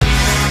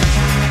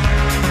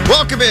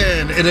Welcome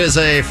in. It is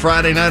a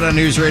Friday night on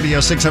News Radio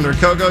 600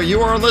 Kogo.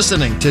 You are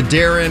listening to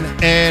Darren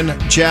and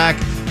Jack.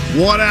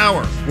 1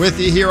 hour with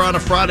you here on a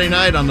Friday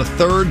night on the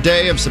third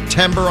day of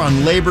September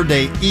on Labor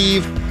Day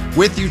Eve.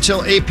 With you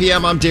till 8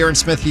 p.m. I'm Darren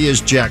Smith. He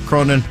is Jack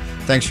Cronin.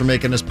 Thanks for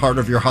making this part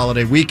of your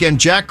holiday weekend.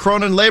 Jack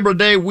Cronin, Labor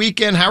Day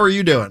weekend. How are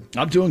you doing?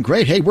 I'm doing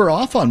great. Hey, we're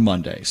off on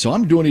Monday, so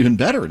I'm doing even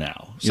better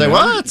now. Say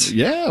what?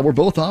 Yeah, we're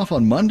both off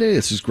on Monday.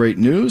 This is great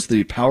news.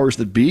 The powers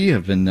that be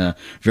have been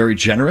very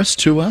generous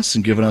to us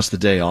and given us the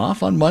day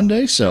off on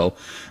Monday. So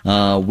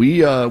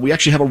we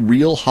actually have a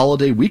real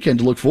holiday weekend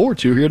to look forward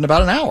to here in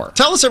about an hour.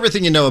 Tell us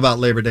everything you know about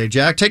Labor Day,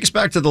 Jack. Take us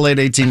back to the late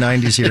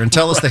 1890s here and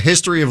tell us the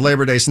history of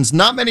Labor Day, since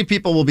not many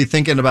people will be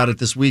thinking about it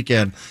this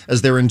weekend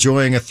as they're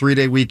enjoying a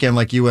 3-day weekend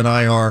like you and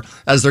I are,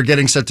 as they're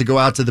getting set to go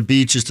out to the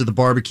beaches, to the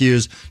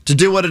barbecues, to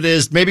do what it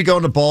is, maybe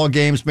going to ball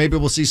games. Maybe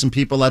we'll see some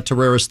people at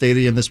Torero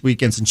Stadium this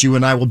weekend, since you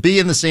and I will be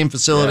in the same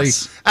facility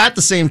at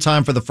the same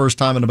time for the first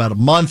time in about a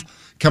month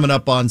coming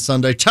up on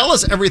Sunday. Tell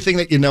us everything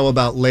that you know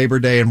about Labor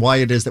Day and why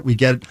it is that we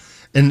get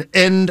an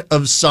end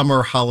of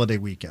summer holiday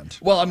weekend.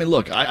 Well, I mean,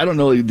 look, I don't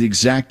know the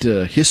exact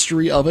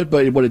history of it,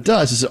 but what it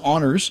does is it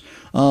honors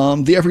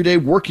the everyday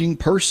working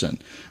person,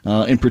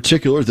 in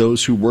particular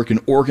those who work in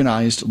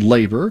organized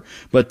labor.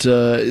 But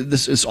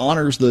this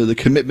honors the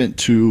commitment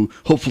to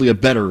hopefully a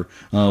better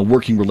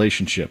working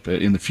relationship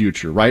in the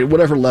future, right?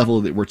 Whatever level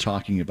that we're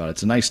talking about.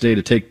 It's a nice day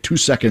to take 2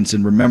 seconds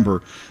and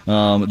remember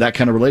that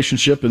kind of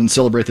relationship and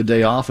celebrate the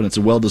day off, and it's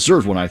a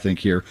well-deserved one, I think,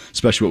 here,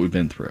 especially what we've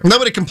been through.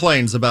 Nobody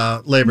complains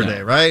about Labor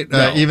Day, right?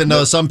 Even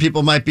though some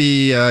people might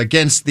be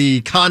against the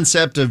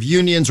concept of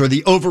unions, or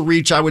the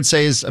overreach, I would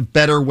say, is a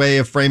better way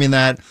of framing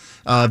that,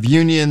 of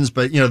unions.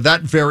 But, that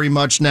very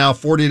much now,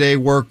 40-day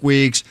work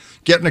weeks,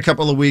 getting a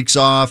couple of weeks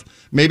off,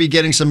 maybe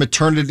getting some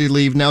maternity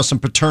leave, now some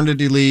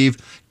paternity leave,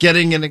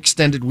 getting an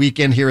extended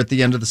weekend here at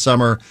the end of the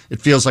summer. It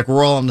feels like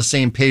we're all on the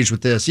same page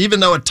with this, even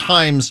though at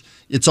times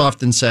it's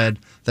often said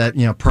that,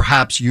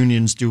 perhaps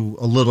unions do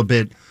a little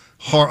bit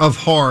of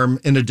harm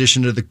in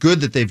addition to the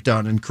good that they've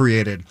done and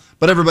created.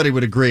 But everybody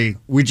would agree,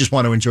 we just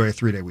want to enjoy a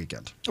 3-day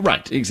weekend.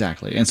 Right,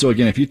 exactly. And so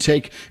again, if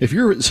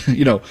you're, and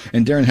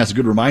Darren has a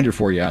good reminder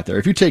for you out there,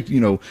 if you take,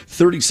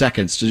 30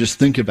 seconds to just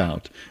think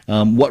about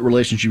what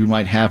relationship you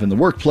might have in the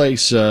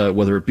workplace,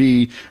 whether it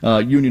be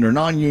union or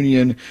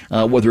non-union,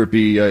 whether it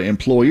be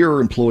employer or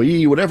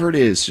employee, whatever it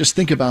is, just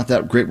think about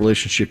that great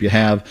relationship you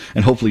have,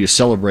 and hopefully you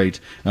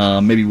celebrate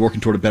maybe working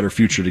toward a better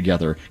future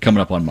together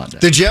coming up on Monday.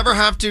 Did you ever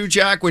have to,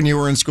 Jack, when you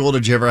were in school,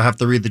 did you ever have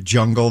to read The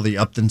Jungle, the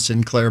Upton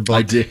Sinclair book?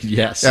 I did,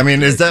 yes. I mean,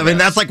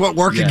 that's like what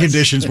working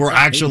conditions were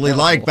actually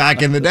like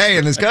back in the day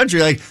in this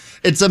country. Like,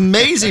 it's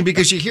amazing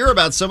because you hear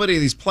about so many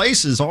of these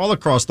places all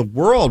across the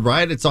world,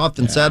 right? It's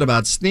often said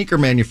about sneaker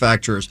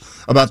manufacturers,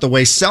 about the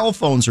way cell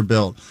phones are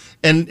built.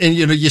 And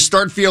you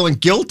start feeling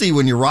guilty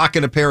when you're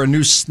rocking a pair of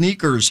new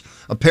sneakers,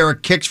 a pair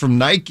of kicks from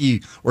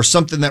Nike or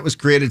something that was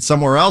created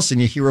somewhere else,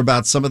 and you hear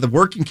about some of the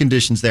working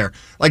conditions there.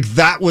 Like,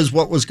 that was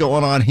what was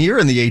going on here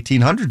in the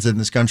 1800s in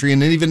this country,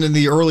 and even in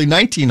the early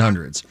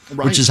 1900s,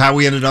 which is how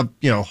we ended up,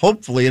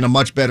 hopefully in a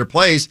much better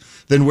place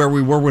than where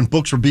we were when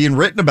books were being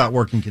written about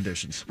working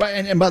conditions. Right,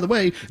 and by the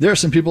way, there are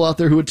some people out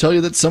there who would tell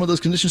you that some of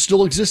those conditions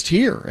still exist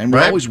here, and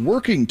we're always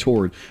working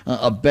toward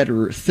a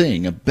better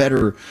thing, a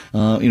better,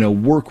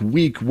 work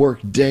week, work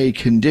day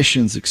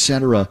conditions,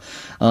 etc.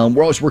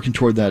 We're always working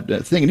toward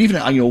that thing. And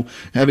even,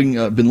 having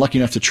been lucky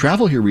enough to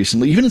travel here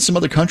recently, even in some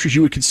other countries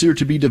you would consider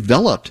to be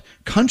developed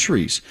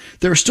countries,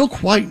 there are still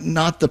quite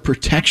not the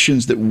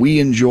protections that we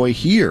enjoy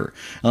here,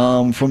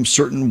 from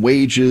certain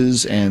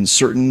wages and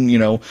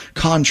certain,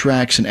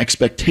 contracts and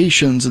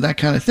expectations and that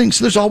kind of thing.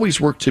 So there's always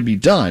work to be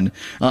done,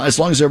 as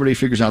long as everybody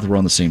figures out that we're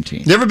on the same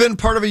team. You ever been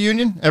part of a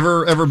union?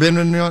 Ever been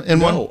in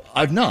one? No,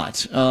 I've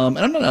not. And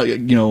I'm not,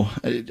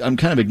 I'm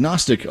kind of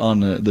agnostic on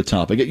the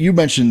topic. You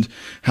mentioned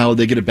how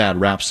they get a bad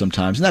rap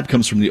sometimes, and that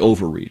comes from the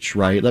overreach,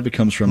 right? That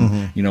becomes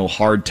from,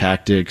 hard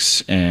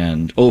tactics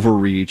and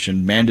overreach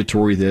and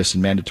mandatory this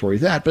and mandatory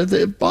that. But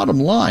the bottom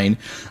line,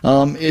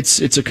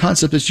 it's a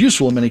concept that's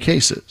useful in many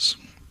cases.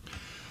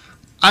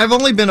 I've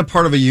only been a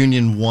part of a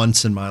union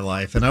once in my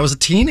life, and I was a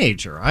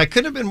teenager. I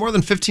couldn't have been more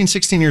than 15,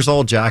 16 years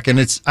old, Jack, and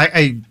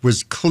I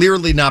was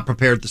clearly not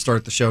prepared to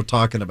start the show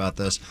talking about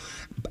this,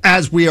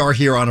 as we are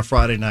here on a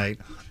Friday night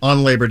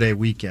on Labor Day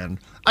weekend.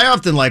 I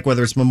often like,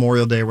 whether it's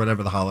Memorial Day or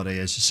whatever the holiday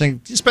is, you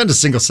spend a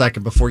single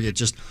second before you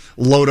just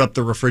load up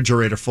the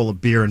refrigerator full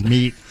of beer and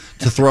meat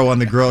to throw on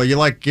the grill. You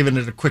like giving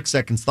it a quick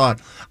second's thought.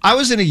 I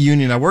was in a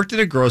union. I worked at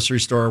a grocery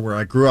store where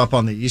I grew up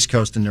on the East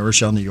Coast in New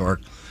Rochelle, New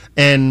York,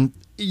 and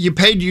you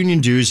paid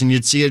union dues, and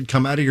you'd see it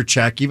come out of your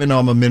check, even though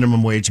I'm a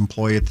minimum wage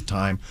employee at the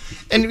time.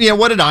 And,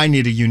 what did I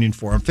need a union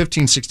for? I'm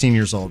 15, 16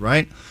 years old,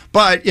 right?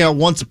 But,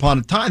 once upon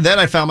a time, then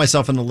I found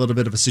myself in a little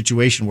bit of a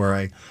situation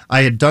where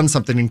I had done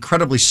something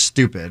incredibly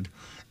stupid,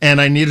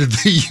 and I needed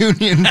the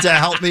union to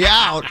help me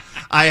out.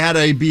 I had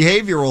a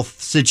behavioral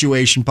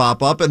situation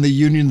pop up, and the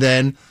union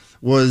then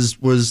was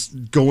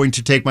going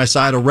to take my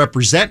side or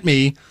represent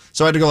me.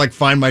 So I had to go like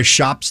find my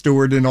shop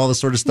steward and all this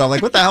sort of stuff.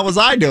 Like, what the hell was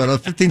I doing? I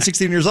was 15,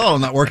 16 years old.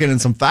 I'm not working in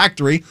some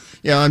factory.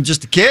 I'm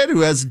just a kid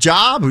who has a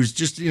job, who's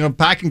just,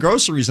 packing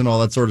groceries and all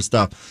that sort of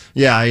stuff.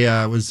 Yeah,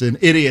 I was an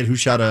idiot who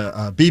shot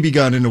a BB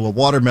gun into a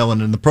watermelon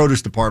in the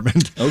produce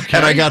department. Okay,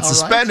 and I got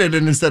suspended,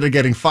 and instead of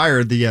getting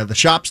fired, the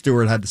shop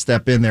steward had to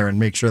step in there and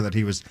make sure that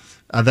he was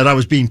that I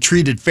was being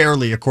treated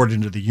fairly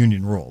according to the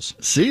union rules.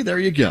 See, there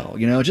you go.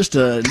 Just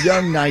a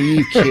young,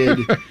 naive kid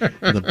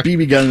with a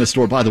BB gun in the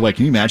store. By the way,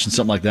 can you imagine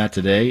something like that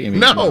today?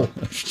 No.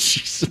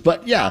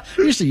 But yeah,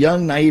 you're just a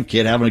young, naive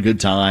kid having a good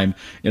time,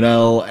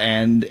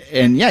 and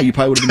yeah, you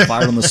probably would have been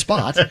fired on the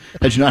spot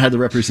had you not had the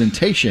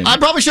representation. I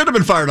probably should have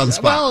been fired on the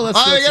spot. Well, I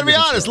got to be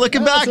honest.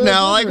 Looking back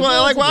now,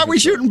 why are we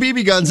shooting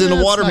BB guns into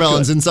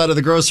watermelons inside of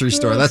the grocery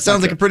store? That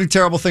sounds like a pretty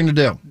terrible thing to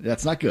do.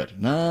 That's not good.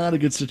 Not a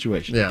good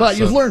situation. Yeah, but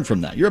you've learned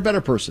from that. You're a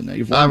better person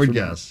now. I would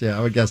guess. Yeah,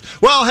 I would guess.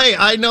 Well, hey,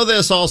 I know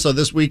this also.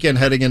 This weekend,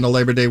 heading into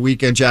Labor Day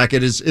weekend, Jack,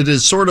 it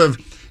is sort of,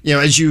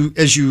 as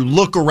you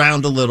look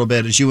around a little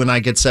bit, as you and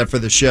I get set for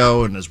the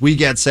show, and as we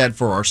get set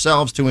for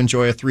ourselves to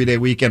enjoy a 3-day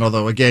weekend.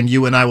 Although, again,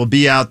 you and I will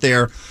be out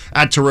there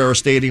at Torero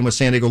Stadium with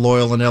San Diego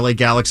Loyal and LA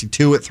Galaxy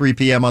 2 at 3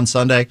 p.m. on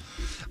Sunday.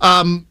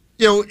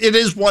 It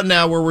is one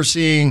now where we're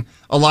seeing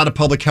a lot of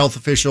public health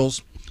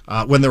officials.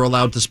 When they're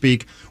allowed to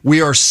speak,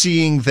 we are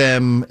seeing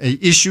them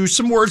issue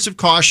some words of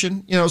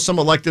caution. Some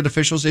elected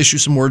officials issue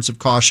some words of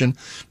caution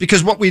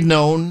because what we've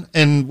known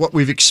and what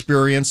we've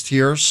experienced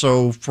here,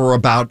 so for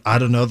about,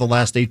 the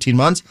last 18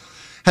 months,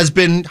 has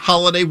been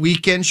holiday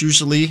weekends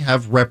usually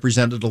have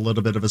represented a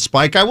little bit of a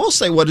spike. I will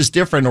say what is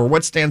different, or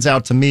what stands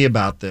out to me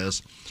about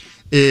this,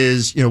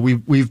 is,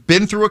 we've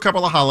been through a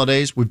couple of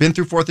holidays. We've been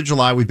through 4th of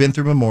July. We've been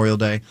through Memorial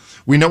Day.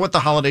 We know what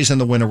the holidays in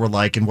the winter were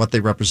like and what they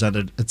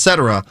represented, et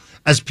cetera,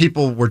 as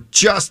people were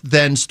just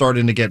then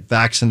starting to get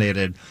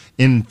vaccinated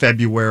in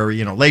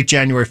February, late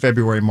January,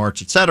 February,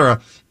 March, et cetera,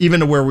 even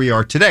to where we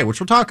are today, which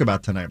we'll talk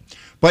about tonight.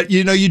 But,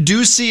 you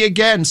do see,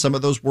 again, some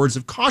of those words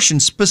of caution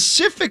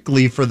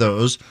specifically for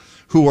those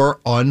who are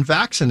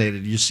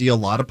unvaccinated. You see a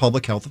lot of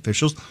public health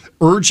officials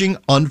urging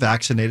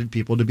unvaccinated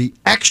people to be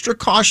extra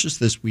cautious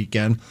this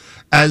weekend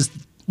as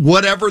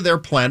whatever they're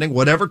planning,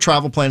 whatever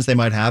travel plans they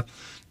might have.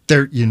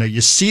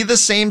 You see the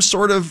same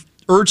sort of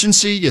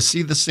urgency. You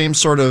see the same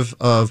sort of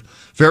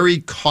very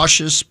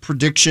cautious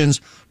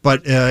predictions,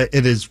 but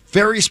it is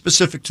very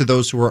specific to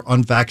those who are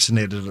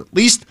unvaccinated, at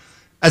least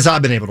as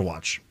I've been able to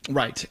watch.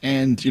 Right.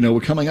 And, we're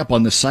coming up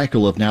on this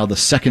cycle of now the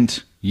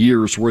second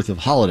year's worth of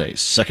holidays,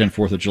 second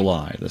 4th of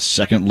July, the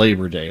second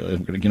Labor Day,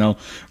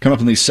 come up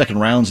in these second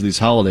rounds of these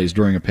holidays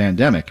during a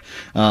pandemic.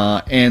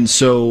 And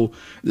so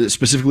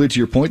specifically to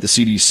your point, the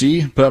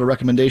CDC put out a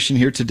recommendation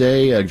here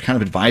today, kind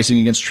of advising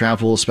against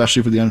travel,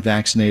 especially for the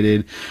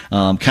unvaccinated,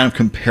 kind of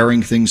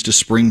comparing things to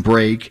spring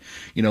break,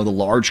 the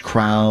large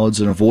crowds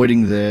and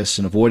avoiding this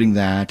and avoiding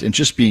that and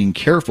just being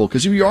careful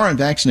because if you are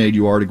unvaccinated,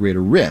 you are at a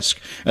greater risk,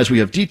 as we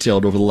have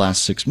detailed over the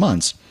last 6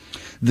 months.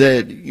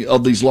 That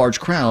of these large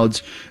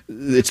crowds,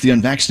 it's the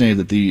unvaccinated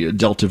that the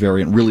Delta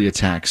variant really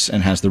attacks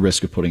and has the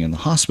risk of putting in the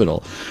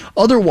hospital.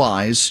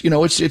 Otherwise,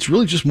 it's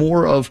really just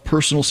more of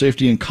personal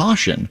safety and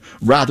caution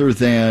rather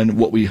than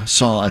what we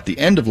saw at the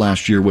end of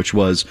last year, which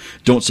was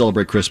don't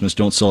celebrate Christmas,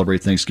 don't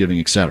celebrate Thanksgiving,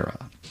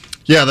 etc.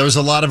 Yeah, there was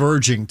a lot of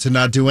urging to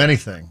not do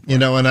anything,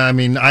 and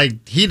I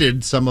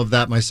heeded some of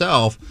that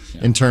myself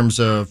in terms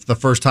of the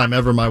first time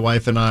ever my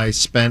wife and I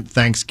spent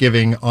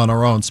Thanksgiving on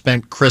our own,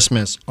 spent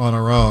Christmas on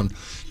our own,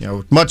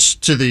 much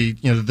to the,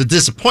 the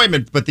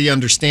disappointment, but the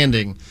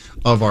understanding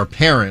of our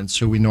parents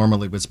who we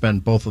normally would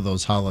spend both of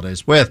those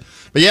holidays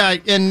with. But yeah,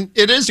 and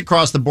it is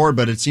across the board,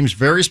 but it seems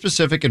very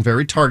specific and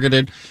very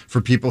targeted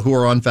for people who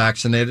are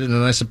unvaccinated.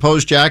 And I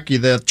suppose, Jackie,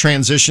 that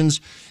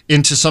transitions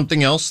into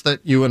something else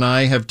that you and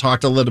I have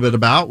talked a little bit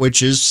about,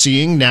 which is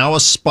seeing now a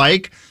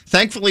spike,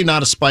 thankfully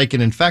not a spike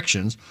in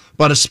infections,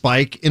 but a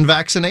spike in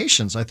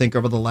vaccinations. I think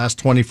over the last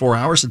 24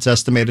 hours, it's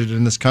estimated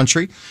in this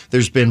country,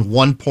 there's been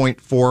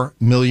 1.4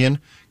 million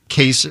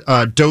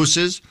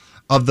doses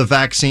of the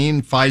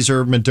vaccine.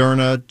 Pfizer,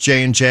 Moderna,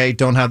 J&J,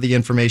 don't have the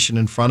information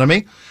in front of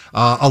me.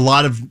 A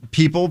lot of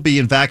people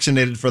being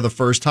vaccinated for the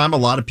first time, a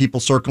lot of people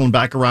circling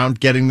back around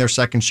getting their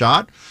second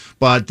shot.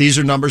 But these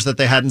are numbers that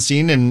they hadn't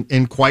seen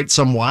in quite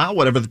some while,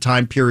 whatever the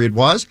time period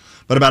was.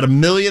 But about 1.5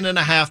 million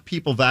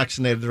people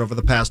vaccinated over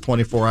the past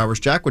 24 hours,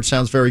 Jack, which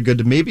sounds very good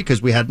to me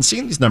because we hadn't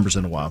seen these numbers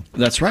in a while.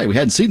 That's right. We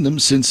hadn't seen them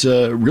since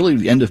really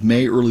the end of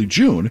May, early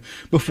June,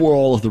 before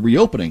all of the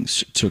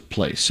reopenings took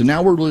place. So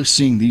now we're really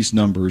seeing these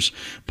numbers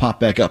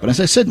pop back up. And as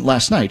I said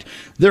last night,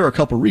 there are a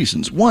couple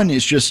reasons. One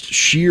is just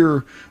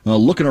sheer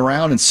looking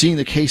around and seeing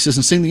the cases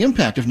and seeing the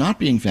impact of not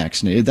being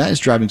vaccinated. That is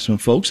driving some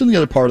folks. And the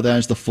other part of that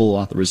is the full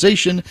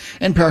authorization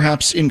and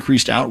perhaps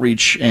increased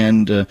outreach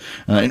and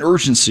an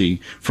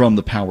urgency from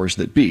the powers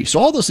that be. So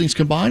all those things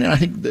combined, and I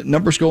think that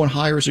numbers going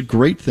higher is a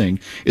great thing.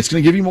 It's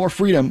going to give you more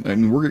freedom. I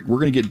mean, we're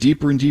going to get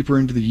deeper and deeper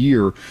into the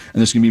year, and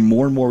there's going to be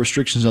more and more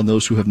restrictions on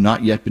those who have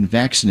not yet been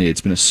vaccinated.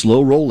 It's been a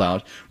slow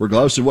rollout,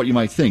 regardless of what you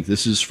might think.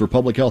 This is, for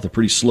public health, a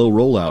pretty slow slow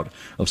rollout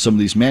of some of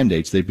these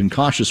mandates. They've been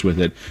cautious with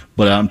it,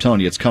 but I'm telling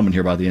you, it's coming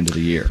here by the end of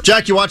the year.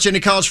 Jack, you watch any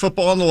college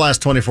football in the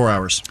last 24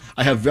 hours?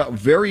 I have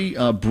very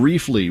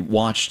briefly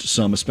watched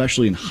some,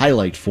 especially in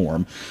highlight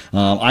form.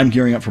 I'm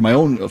gearing up for my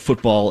own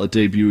football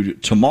debut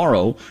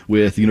tomorrow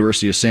with the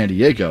University of San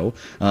Diego.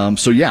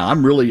 So yeah,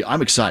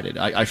 I'm excited.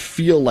 I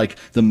feel like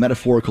the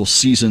metaphorical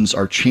seasons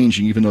are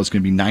changing, even though it's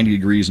going to be 90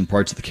 degrees in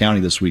parts of the county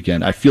this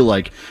weekend. I feel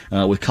like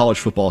with college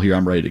football here,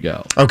 I'm ready to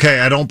go. Okay,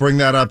 I don't bring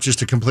that up just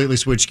to completely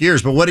switch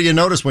gears, but what do you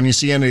notice when you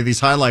see any of these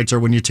highlights or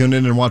when you tune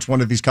in and watch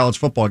one of these college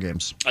football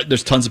games?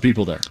 There's tons of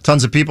people there.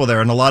 Tons of people there,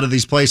 and a lot of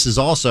these places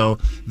also,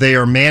 they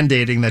are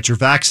mandating that you're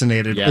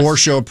vaccinated or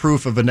show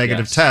proof of a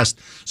negative test.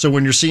 So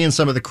when you're seeing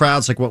some of the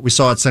crowds, like what we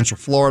saw at Central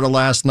Florida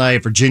last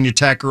night, Virginia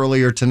Tech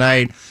earlier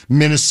tonight,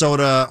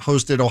 Minnesota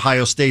hosted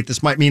Ohio State,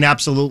 this might mean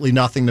absolutely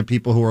nothing to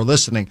people who are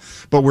listening,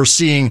 but we're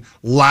seeing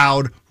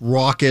loud,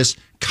 raucous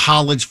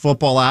college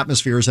football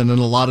atmospheres, and in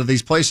a lot of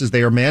these places,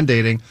 they are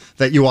mandating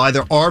that you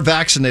either are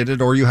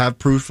vaccinated or you have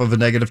proof of a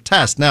negative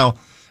test. Now,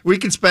 we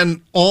can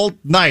spend all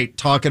night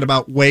talking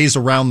about ways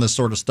around this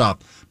sort of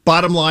stuff.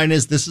 Bottom line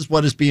is, this is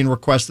what is being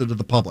requested of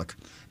the public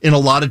in a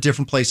lot of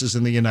different places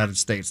in the United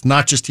States,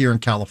 not just here in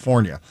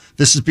California.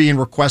 This is being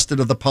requested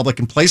of the public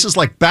in places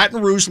like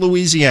Baton Rouge,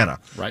 Louisiana.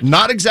 Right.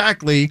 Not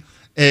exactly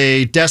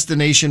a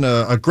destination,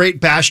 a great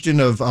bastion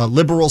of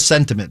liberal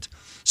sentiment.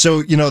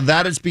 So,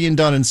 that is being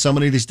done in so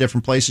many of these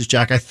different places,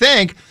 Jack, I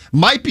think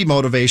might be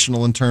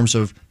motivational in terms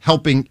of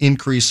helping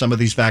increase some of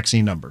these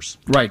vaccine numbers.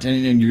 Right,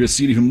 and you're going to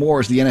see it even more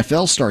as the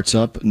NFL starts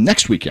up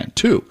next weekend,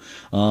 too.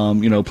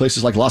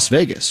 Places like Las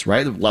Vegas,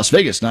 right? Las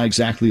Vegas, not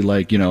exactly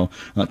like,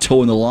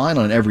 toeing the line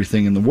on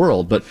everything in the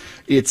world, but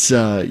it's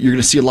you're going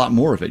to see a lot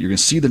more of it. You're going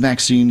to see the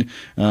vaccine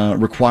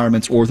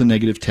requirements or the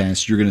negative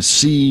test. You're going to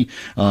see,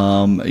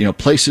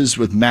 places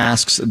with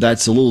masks.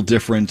 That's a little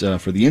different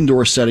for the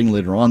indoor setting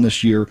later on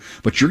this year,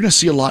 but you're going to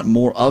see a lot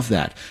more of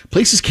that.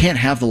 Places can't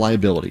have the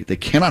liability. They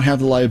cannot have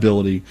the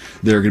liability.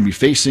 They're going to be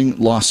facing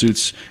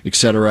lawsuits,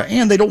 etc.,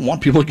 and they don't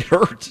want people to get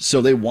hurt.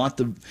 So they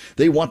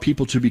want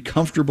people to be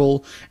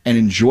comfortable and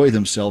enjoy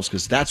themselves,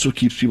 because that's what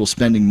keeps people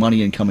spending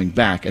money and coming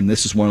back. And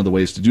this is one of the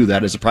ways to do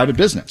that as a private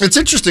business. It's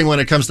interesting when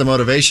it comes to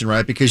motivation,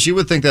 right? Because you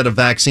would think that a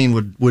vaccine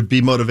would be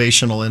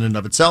motivational in and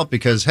of itself,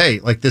 because, hey,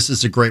 like, this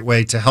is a great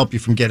way to help you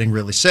from getting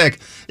really sick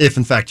if,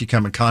 in fact, you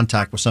come in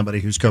contact with somebody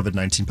who's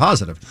COVID-19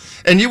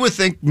 positive. And you would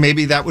think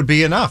maybe that would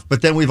be enough.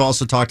 But then we've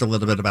also talked a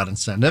little bit about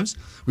incentives.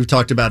 We've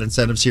talked about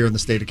incentives here in the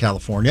state of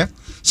California.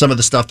 Some of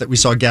the stuff that we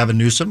saw Gavin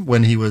Newsom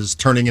when he was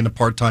turning into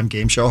part-time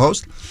game show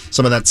host.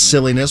 Some of that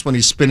silliness when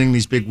he's spinning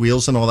these big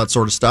wheels and all that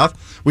sort of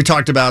stuff. We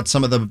talked about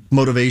some of the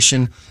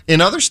motivation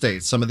in other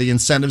states, some of the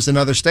incentives in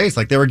other states.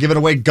 Like they were giving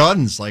away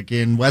guns, like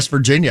in West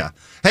Virginia.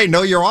 Hey,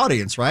 know your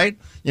audience, right?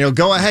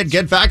 Go ahead,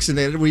 get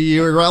vaccinated.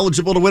 You're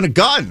eligible to win a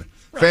gun.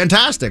 Right.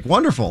 Fantastic.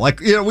 Wonderful. Like,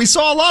 we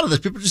saw a lot of this.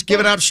 People just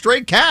giving out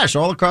straight cash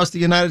all across the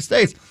United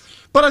States.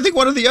 But I think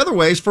one of the other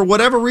ways, for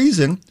whatever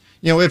reason,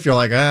 if you're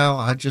like, oh,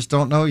 I just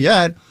don't know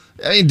yet.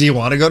 I mean, do you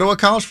want to go to a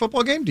college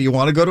football game? Do you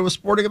want to go to a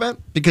sporting event?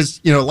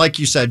 Because, like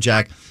you said,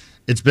 Jack,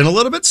 it's been a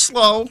little bit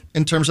slow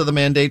in terms of the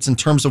mandates, in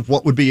terms of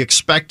what would be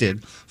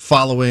expected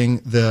following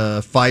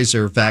the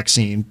Pfizer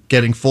vaccine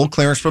getting full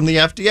clearance from the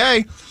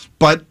FDA.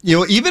 But,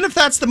 even if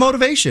that's the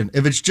motivation,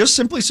 if it's just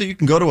simply so you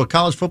can go to a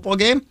college football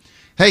game,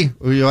 hey,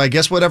 I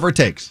guess whatever it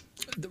takes.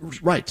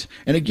 Right.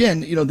 And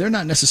again, they're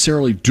not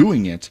necessarily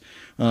doing it.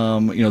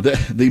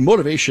 The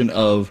motivation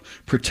of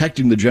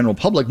protecting the general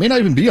public may not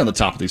even be on the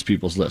top of these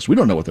people's list. We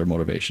don't know what their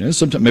motivation is.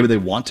 Sometimes maybe they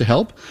want to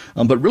help,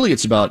 but really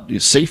it's about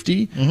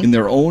safety in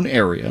their own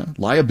area,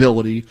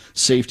 liability,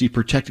 safety,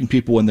 protecting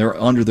people when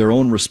they're under their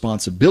own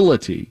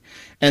responsibility.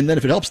 And then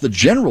if it helps the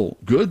general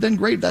good, then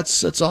great.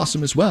 That's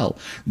awesome as well.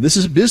 This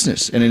is a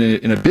business. And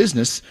in a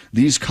business,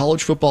 these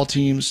college football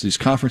teams, these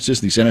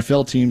conferences, these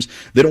NFL teams,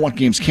 they don't want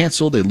games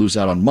canceled. They lose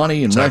out on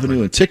money and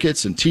revenue and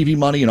tickets and TV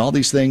money and all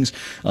these things.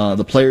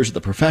 The players at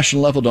the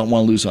professional level don't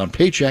want to lose on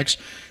paychecks.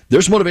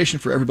 There's motivation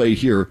for everybody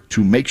here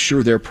to make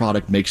sure their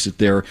product makes it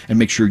there and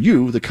make sure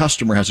you, the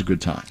customer, has a good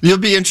time. You'll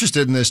be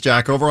interested in this,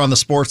 Jack. Over on the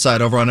sports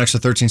side, over on Extra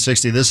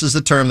 1360, this is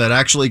a term that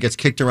actually gets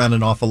kicked around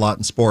an awful lot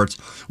in sports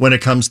when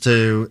it comes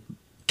to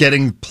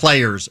getting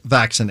players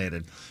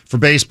vaccinated. For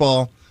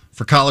baseball,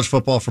 for college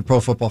football, for pro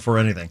football, for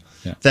anything.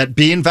 Yeah. That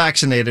being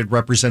vaccinated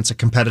represents a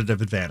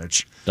competitive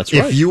advantage. That's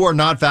right. If you are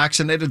not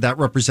vaccinated, that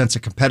represents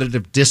a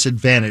competitive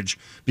disadvantage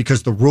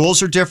because the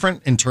rules are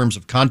different in terms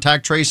of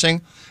contact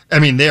tracing. I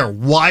mean, they are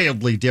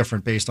wildly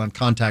different based on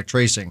contact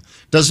tracing.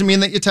 Doesn't mean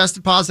that you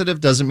tested positive,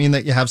 doesn't mean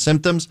that you have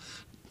symptoms.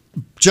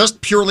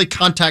 Just purely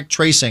contact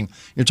tracing.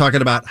 You're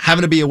talking about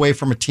having to be away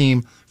from a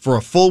team for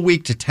a full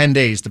week to 10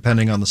 days,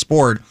 depending on the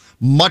sport.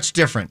 Much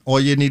different. All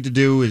you need to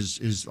do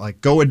is like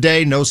go a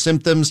day, no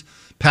symptoms,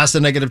 pass the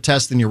negative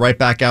test, and you're right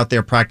back out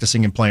there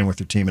practicing and playing with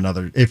your team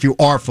if you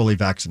are fully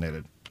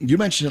vaccinated. You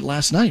mentioned it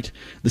last night.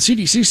 The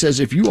CDC says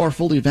if you are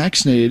fully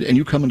vaccinated and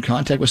you come in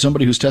contact with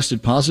somebody who's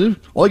tested positive,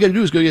 all you got to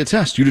do is go get a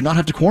test. You do not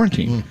have to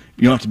quarantine.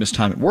 You don't have to miss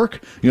time at work.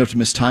 You don't have to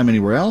miss time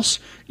anywhere else.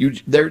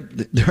 There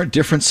are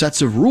different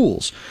sets of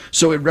rules.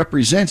 So it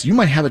represents, you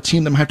might have a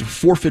team that might have to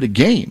forfeit a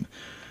game.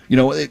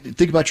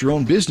 Think about your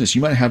own business.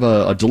 You might have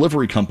a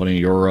delivery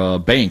company or a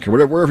bank or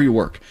whatever, wherever you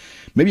work.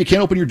 Maybe you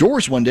can't open your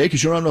doors one day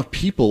because you don't have enough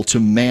people to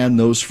man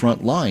those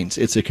front lines.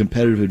 It's a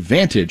competitive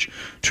advantage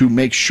to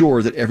make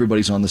sure that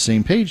everybody's on the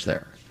same page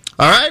there.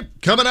 All right,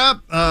 coming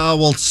up,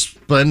 we'll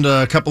spend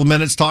a couple of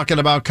minutes talking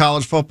about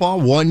college football.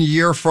 1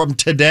 year from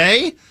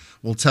today,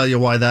 we'll tell you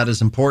why that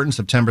is important,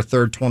 September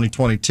 3rd,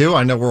 2022.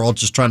 I know we're all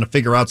just trying to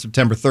figure out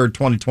September 3rd,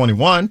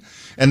 2021,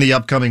 and the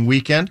upcoming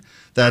weekend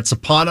that's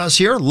upon us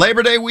here.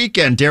 Labor Day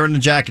weekend, Darren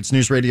and Jack, it's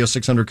News Radio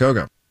 600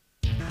 Kogo.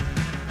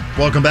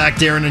 Welcome back,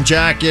 Darren and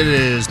Jack. It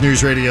is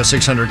News Radio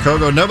 600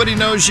 Kogo. Nobody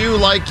knows you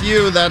like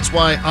you. That's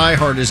why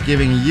iHeart is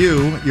giving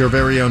you your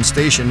very own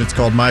station. It's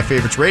called My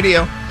Favorites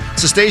Radio.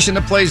 It's a station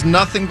that plays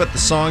nothing but the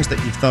songs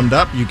that you've thumbed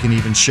up. You can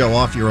even show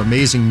off your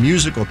amazing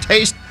musical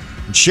taste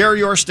and share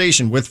your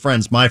station with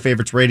friends. My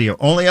Favorites Radio,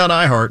 only on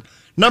iHeart.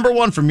 Number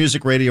one for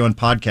music, radio, and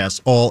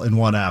podcasts, all in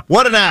one app.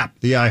 What an app,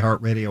 the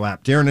iHeart Radio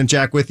app. Darren and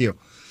Jack with you.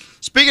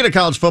 Speaking of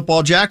college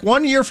football, Jack,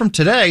 1 year from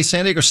today,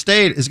 San Diego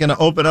State is going to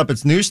open up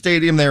its new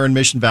stadium there in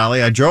Mission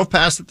Valley. I drove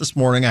past it this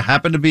morning. I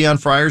happened to be on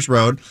Friars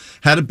Road,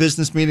 had a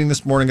business meeting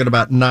this morning at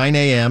about 9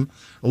 a.m.,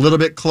 a little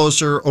bit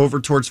closer over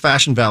towards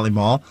Fashion Valley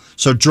Mall.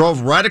 So drove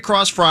right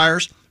across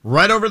Friars,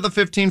 right over the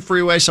 15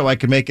 freeway so I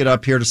could make it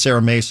up here to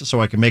Serra Mesa,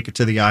 so I could make it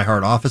to the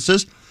iHeart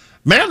offices.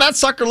 Man, that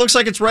sucker looks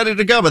like it's ready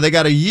to go, but they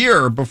got a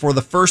year before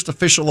the first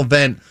official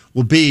event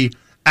will be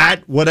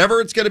at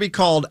whatever it's going to be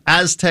called,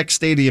 Aztec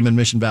Stadium in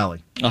Mission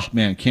Valley. Oh,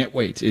 man, can't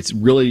wait. It's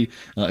really,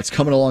 it's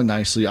coming along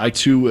nicely. I,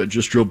 too,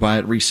 just drove by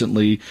it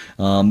recently.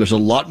 There's a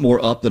lot more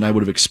up than I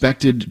would have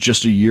expected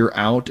just a year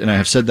out, and I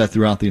have said that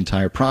throughout the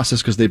entire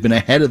process because they've been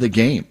ahead of the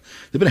game.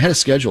 They've been ahead of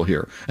schedule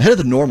here. Ahead of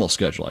the normal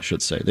schedule, I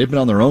should say. They've been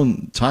on their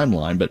own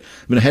timeline, but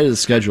been ahead of the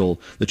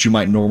schedule that you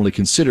might normally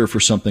consider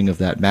for something of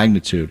that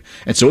magnitude.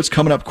 And so it's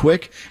coming up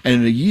quick, and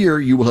in a year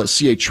you will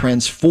see a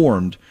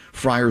transformed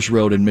Friars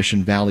Road and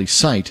Mission Valley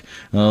site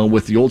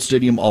with the old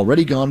stadium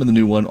already gone and the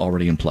new one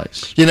already in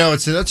place.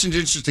 That's an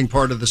interesting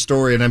part of the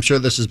story, and I'm sure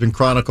this has been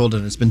chronicled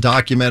and it's been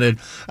documented.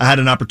 I had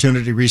an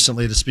opportunity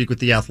recently to speak with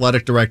the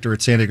athletic director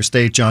at San Diego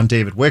State, John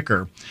David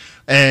Wicker,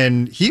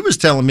 and he was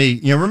telling me,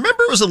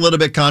 remember it was a little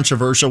bit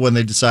controversial when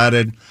they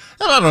decided, and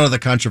I don't know if the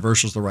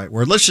controversial is the right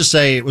word, let's just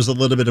say it was a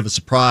little bit of a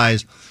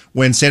surprise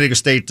when San Diego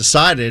State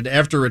decided,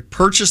 after it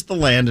purchased the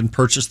land and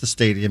purchased the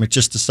stadium, it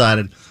just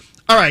decided,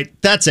 all right,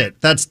 that's it.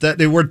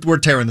 We're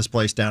tearing this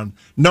place down.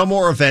 No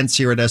more events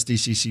here at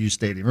SDCCU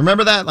Stadium.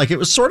 Remember that? Like, it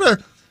was sort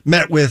of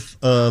met with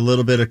a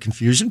little bit of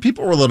confusion.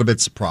 People were a little bit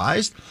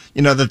surprised,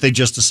 that they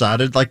just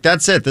decided, like,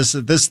 that's it.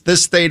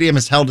 This stadium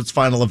has held its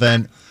final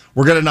event.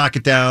 We're going to knock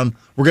it down.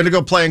 We're going to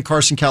go play in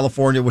Carson,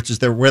 California, which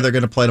is where they're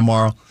going to play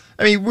tomorrow.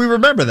 I mean, we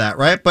remember that,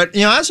 right? But,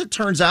 as it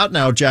turns out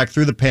now, Jack,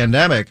 through the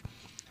pandemic,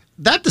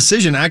 that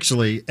decision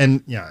actually,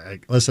 and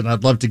listen,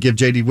 I'd love to give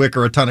J.D.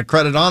 Wicker a ton of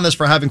credit on this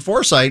for having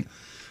foresight.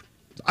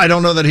 I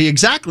don't know that he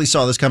exactly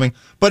saw this coming,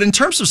 but in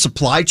terms of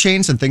supply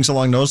chains and things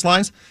along those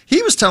lines,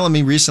 he was telling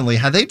me recently,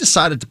 had they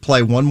decided to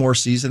play one more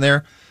season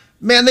there,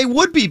 man, they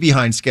would be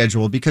behind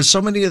schedule because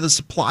so many of the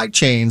supply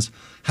chains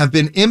have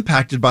been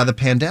impacted by the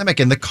pandemic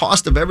and the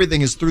cost of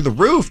everything is through the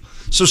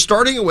roof. So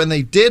starting it when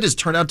they did has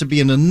turned out to be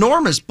an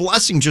enormous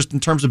blessing just in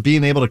terms of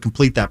being able to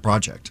complete that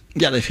project.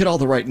 Yeah, they've hit all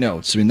the right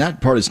notes. I mean,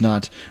 that part is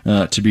not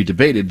to be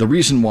debated. The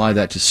reason why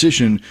that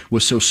decision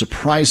was so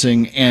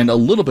surprising and a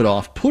little bit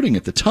off-putting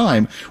at the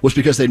time was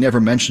because they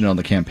never mentioned it on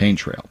the campaign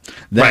trail.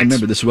 Right.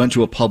 Remember, this went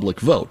to a public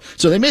vote.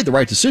 So they made the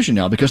right decision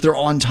now because they're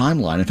on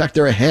timeline. In fact,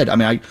 they're ahead. I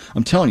mean,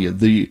 I'm telling you,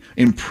 the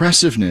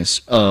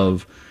impressiveness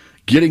of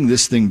getting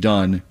this thing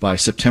done by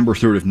September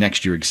 3rd of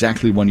next year,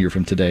 exactly 1 year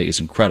from today, is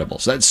incredible.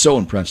 So that's so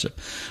impressive.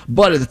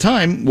 But at the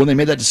time, when they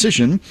made that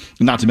decision,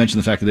 not to mention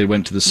the fact that they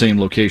went to the same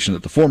location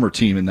that the former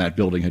team in that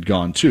building had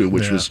gone to,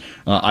 which was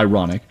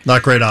ironic.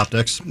 Not great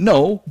optics.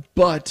 No,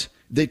 but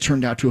they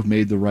turned out to have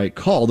made the right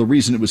call. The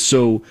reason it was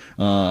so,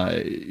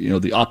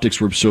 the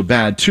optics were so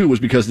bad, too, was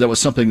because that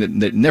was something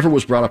that never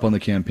was brought up on the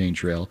campaign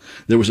trail.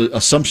 There was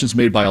assumptions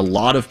made by a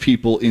lot of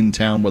people in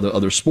town, whether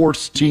other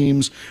sports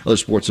teams, other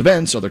sports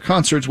events, other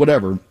concerts,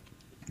 whatever,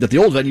 that the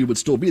old venue would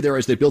still be there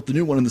as they built the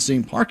new one in the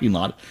same parking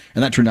lot,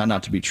 and that turned out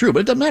not to be true.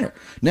 But it doesn't matter.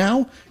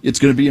 Now, it's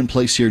going to be in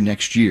place here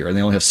next year, and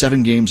they only have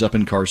 7 games up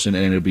in Carson,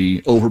 and it'll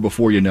be over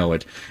before you know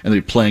it, and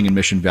they'll be playing in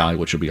Mission Valley,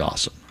 which will be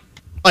awesome.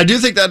 I do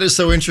think that is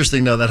so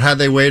interesting, though, that had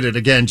they waited,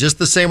 again, just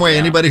the same way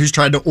anybody who's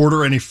tried to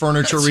order any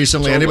furniture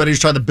recently, anybody who's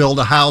tried to build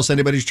a house,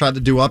 anybody who's tried to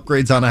do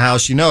upgrades on a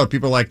house,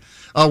 people are like,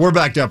 oh, we're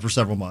backed up for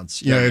several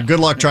months. Good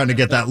luck trying to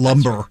get that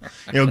lumber.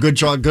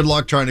 Good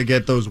luck trying to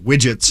get those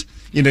widgets,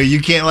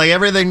 You can't, like,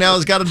 everything now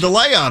has got a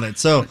delay on it.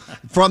 So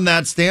from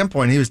that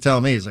standpoint, he was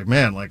telling me, he's like,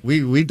 man, like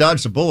we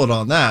dodged a bullet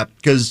on that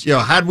because,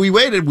 had we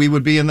waited, we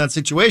would be in that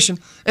situation.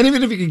 And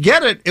even if you could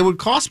get it, it would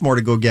cost more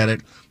to go get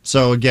it.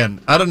 So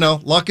again, I don't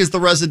know. Luck is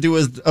the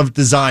residue of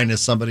design, as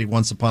somebody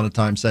once upon a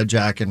time said,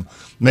 Jack. And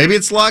maybe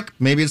it's luck,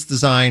 maybe it's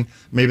design,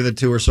 maybe the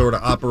two are sort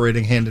of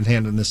operating hand in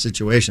hand in this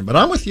situation. But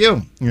I'm with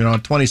you.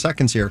 20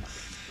 seconds here.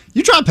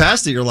 You drive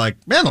past it, you're like,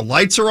 man, the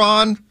lights are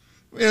on.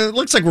 It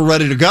looks like we're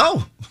ready to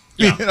go.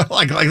 Yeah.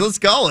 Like let's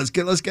go. Let's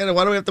get it.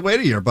 Why do we have to wait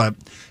a year? But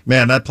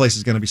man, that place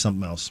is going to be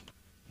something else.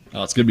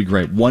 Oh, it's going to be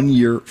great. 1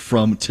 year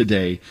from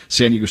today,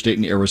 San Diego State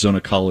and Arizona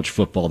college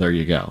football. There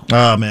you go.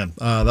 Oh, man.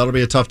 That'll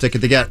be a tough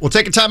ticket to get. We'll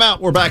take a time out.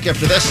 We're back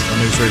after this on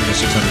News Radio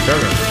 600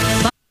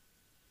 Kogo.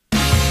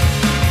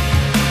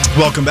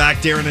 Welcome back,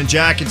 Darren and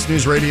Jack. It's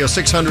News Radio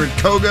 600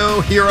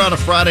 Kogo here on a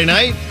Friday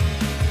night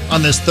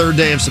on this third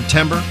day of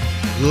September.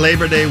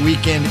 Labor Day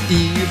weekend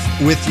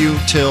eve with you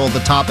till the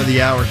top of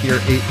the hour here,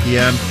 8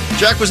 p.m.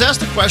 Jack was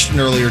asked a question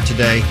earlier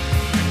today,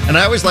 and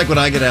I always like when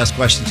I get asked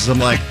questions because I'm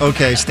like,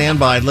 okay, stand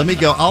by. Let me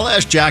go. I'll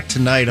ask Jack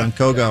tonight on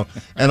Kogo,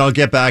 and I'll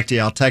get back to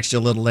you. I'll text you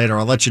a little later.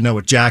 I'll let you know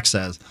what Jack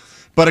says.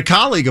 But a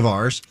colleague of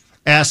ours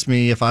asked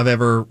me if I've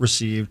ever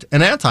received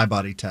an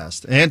antibodies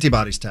test.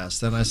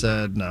 And I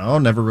said, no,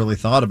 never really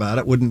thought about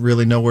it. Wouldn't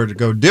really know where to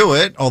go do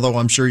it, although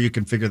I'm sure you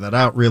can figure that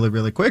out really,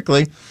 really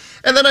quickly.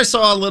 And then I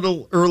saw a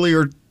little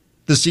earlier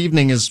this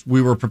evening as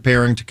we were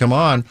preparing to come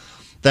on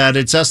that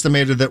it's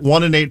estimated that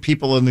 1 in 8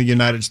 people in the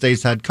United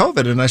States had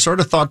COVID. And I sort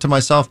of thought to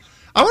myself,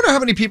 I wonder how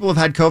many people have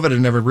had COVID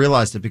and never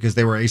realized it because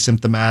they were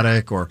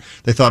asymptomatic or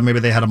they thought maybe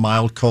they had a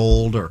mild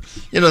cold or,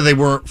 they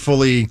weren't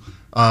fully,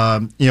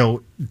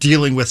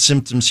 dealing with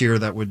symptoms here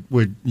that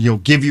would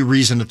give you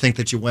reason to think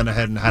that you went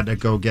ahead and had to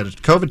go get a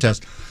COVID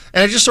test.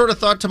 And I just sort of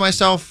thought to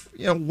myself,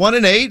 1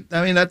 in 8,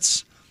 I mean,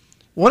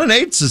 1 in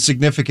 8 is a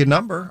significant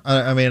number.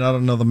 I mean, I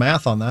don't know the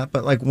math on that,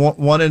 but like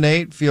 1 in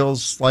 8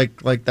 feels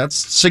like that's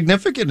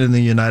significant in the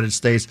United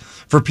States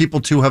for people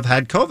to have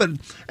had COVID.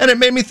 And it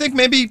made me think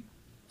maybe,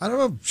 I don't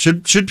know,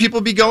 should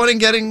people be going and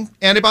getting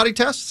antibody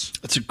tests?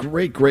 That's a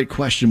great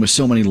question with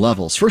so many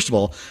levels. First of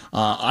all,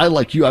 I,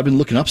 like you, I've been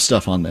looking up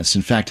stuff on this.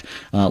 In fact,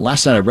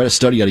 last night I read a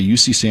study out of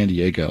UC San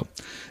Diego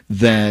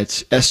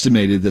that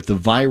estimated that the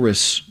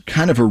virus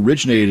kind of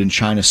originated in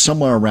China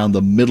somewhere around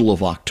the middle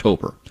of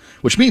October,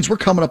 which means we're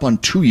coming up on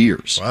 2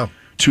 years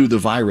to the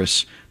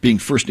virus being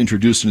first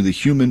introduced into the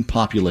human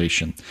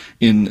population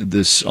on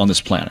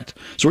this planet.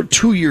 So we're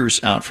 2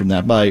 years out from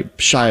that by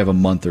shy of a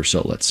month or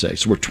so, let's say.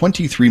 So we're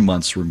 23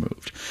 months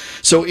removed.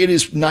 So it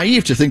is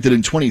naive to think that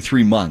in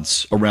 23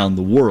 months around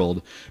the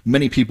world,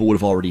 many people would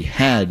have already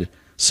had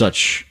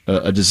such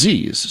a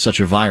disease, such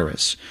a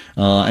virus,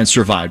 and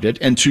survived it.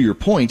 And to your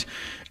point,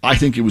 I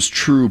think it was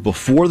true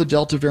before the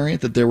Delta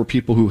variant that there were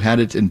people who had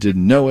it and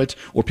didn't know it,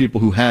 or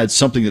people who had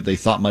something that they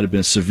thought might have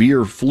been a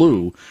severe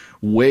flu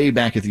way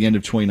back at the end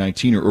of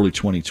 2019 or early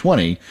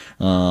 2020.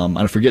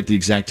 I forget the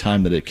exact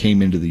time that it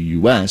came into the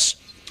U.S.,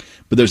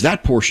 but there's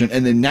that portion.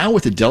 And then now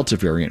with the Delta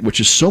variant, which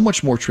is so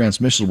much more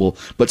transmissible,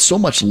 but so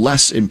much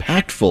less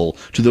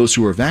impactful to those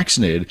who are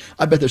vaccinated,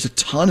 I bet there's a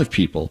ton of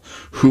people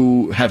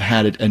who have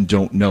had it and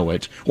don't know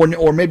it,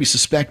 or maybe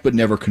suspect but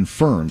never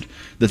confirmed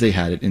that they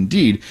had it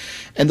indeed.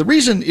 And the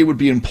reason it would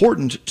be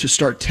important to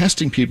start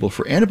testing people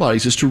for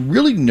antibodies is to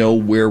really know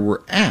where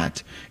we're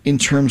at in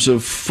terms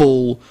of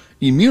full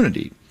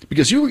immunity.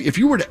 Because if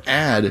you were to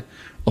add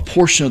a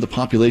portion of the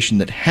population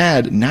that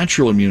had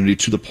natural immunity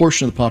to the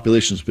portion of the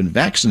population that's been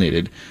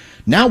vaccinated,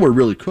 now we're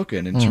really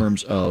cooking in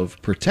terms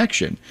of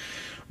protection.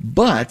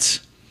 But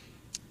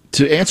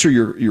to answer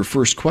your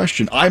first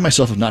question, I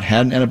myself have not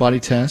had an antibody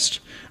test.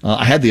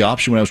 I had the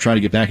option when I was trying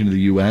to get back into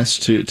the U.S.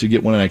 to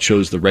get one, and I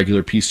chose the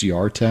regular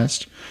PCR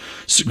test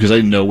because I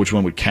didn't know which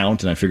one would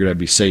count, and I figured I'd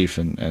be safe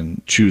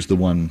and choose the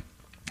one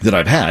that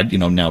I've had,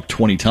 now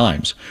 20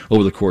 times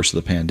over the course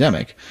of the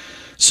pandemic.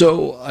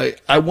 So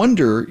I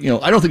wonder,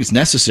 I don't think it's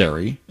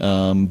necessary,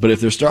 but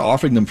if they start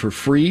offering them for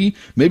free,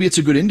 maybe it's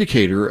a good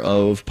indicator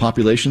of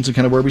populations and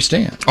kind of where we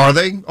stand. Are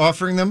they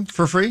offering them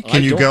for free?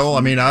 Can you go?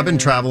 I mean, I've been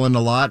traveling a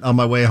lot on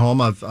my way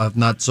home. I've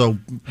not so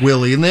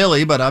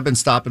willy-nilly, but I've been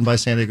stopping by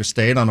San Diego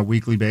State on a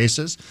weekly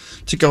basis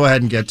to go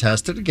ahead and get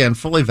tested. Again,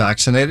 fully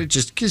vaccinated,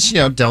 just because,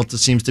 Delta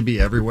seems to be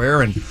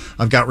everywhere, and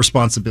I've got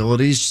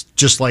responsibilities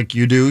just like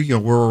you do.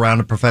 We're around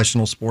a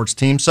professional sports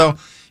team, so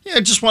I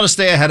just want to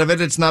stay ahead of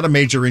it. It's not a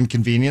major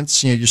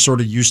inconvenience. You're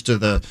sort of used to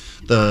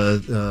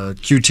the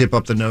Q-tip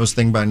up the nose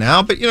thing by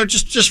now. But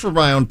just for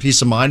my own peace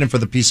of mind and for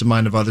the peace of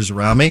mind of others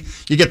around me,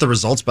 you get the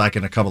results back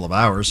in a couple of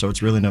hours, so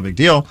it's really no big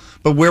deal.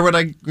 But what would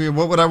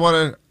I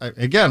want to?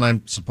 Again, I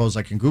suppose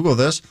I can Google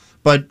this.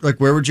 But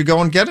where would you go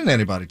and get an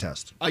antibody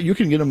test? You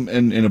can get them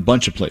in a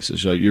bunch of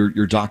places.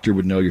 Your doctor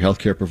would know. Your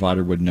healthcare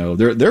provider would know.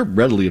 They're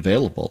readily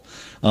available.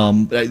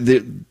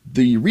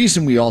 The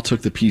reason we all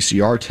took the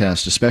PCR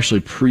test, especially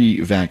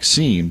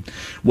pre-vaccine,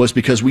 was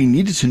because we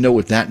needed to know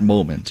at that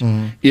moment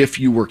if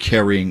you were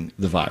carrying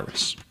the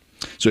virus.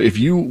 So if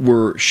you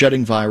were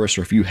shedding virus,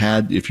 or if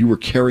you were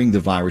carrying the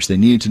virus, they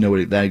needed to know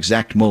it at that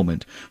exact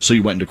moment. So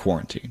you went into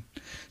quarantine.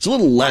 It's a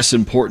little less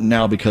important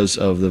now because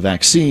of the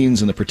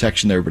vaccines and the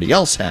protection that everybody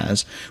else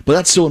has, but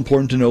that's still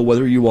important to know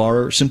whether you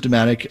are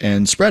symptomatic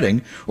and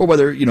spreading or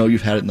whether,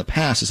 you've had it in the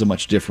past is a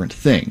much different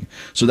thing.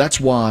 So that's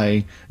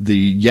why the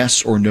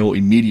yes or no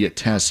immediate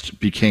test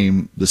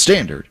became the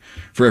standard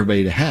for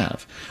everybody to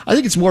have. I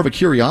think it's more of a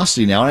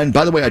curiosity now. And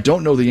by the way, I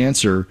don't know the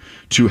answer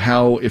to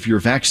how, if you're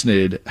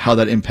vaccinated, how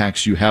that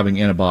impacts you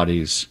having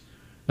antibodies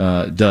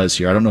does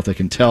here. I don't know if they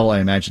can tell. I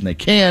imagine they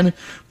can,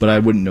 but I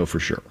wouldn't know for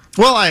sure.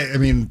 Well, I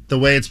mean, the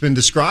way it's been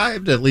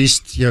described, at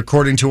least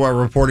according to our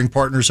reporting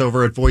partners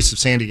over at Voice of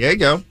San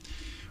Diego,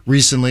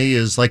 recently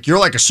is like you're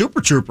like a super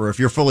trooper if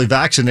you're fully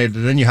vaccinated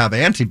and you have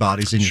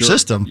antibodies in your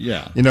system.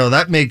 Yeah.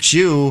 That makes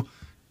you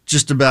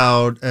just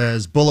about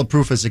as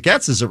bulletproof as it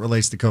gets as it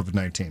relates to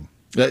COVID-19.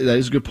 That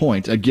is a good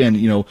point. Again,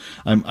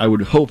 I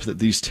would hope that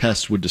these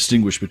tests would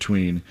distinguish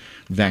between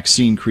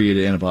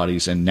vaccine-created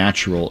antibodies and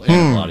natural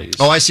antibodies.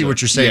 Oh, I see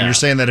what you're saying. Yeah. You're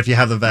saying that if you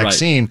have the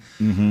vaccine.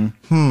 Right.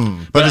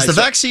 Mm-hmm. But is the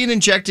vaccine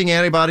injecting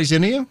antibodies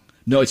into you?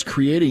 No, it's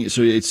creating.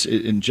 So it's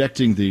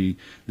injecting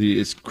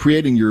it's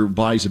creating your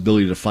body's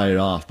ability to fight it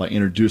off by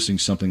introducing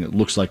something that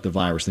looks like the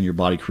virus. Then your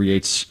body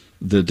creates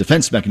the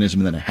defense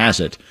mechanism, and then it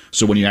has it.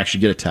 So when you actually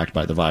get attacked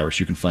by the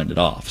virus, you can fight it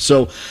off.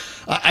 So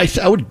I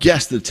would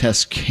guess the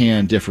test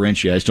can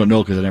differentiate. I just don't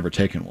know because I've never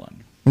taken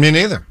one. Me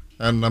neither.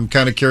 And I'm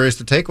kind of curious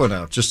to take one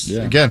out.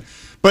 Again.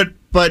 But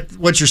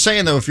what you're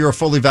saying, though, if you're a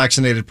fully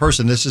vaccinated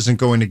person, this isn't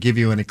going to give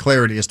you any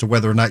clarity as to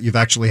whether or not you've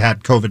actually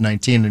had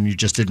COVID-19 and you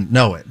just didn't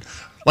know it.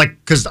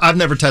 Because I've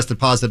never tested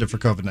positive for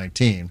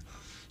COVID-19.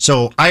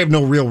 So I have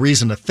no real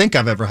reason to think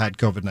I've ever had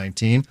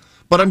COVID-19.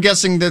 But I'm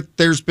guessing that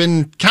there's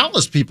been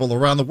countless people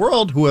around the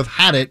world who have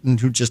had it and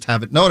who just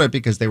haven't known it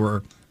because they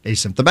were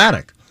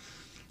asymptomatic.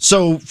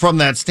 So from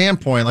that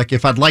standpoint,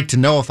 if I'd like to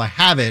know if I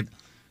have it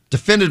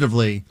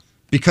definitively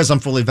because I'm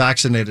fully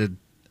vaccinated,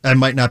 I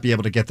might not be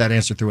able to get that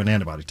answer through an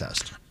antibody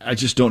test. I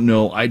just don't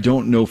know. I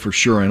don't know for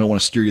sure. I don't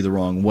want to steer you the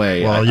wrong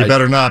way. Well, you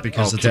better not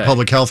because it's a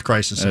public health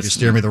crisis if you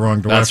steer me the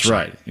wrong direction. That's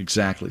right.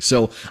 Exactly.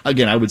 So,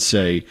 again, I would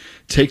say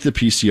take the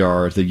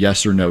PCR, the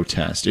yes or no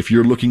test. If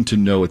you're looking to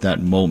know at that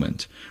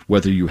moment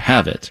whether you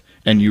have it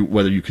and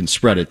whether you can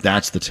spread it,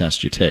 that's the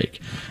test you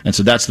take. And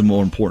so that's the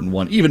more important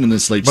one, even in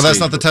this late stage. But that's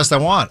not the test I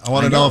want. I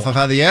want to know if I've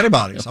had the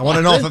antibodies. I want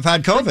to know if I've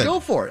had COVID. Go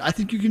for it. I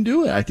think you can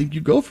do it. I think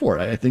you go for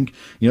it. I think,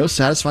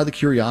 satisfy the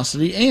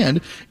curiosity. And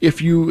if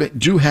you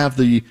do have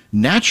the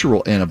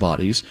natural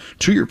antibodies,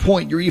 to your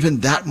point, you're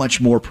even that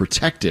much more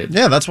protected.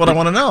 Yeah, that's what I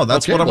want to know.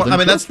 That's what I want. I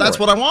mean, that's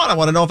what I want. I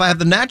want to know if I have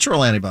the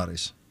natural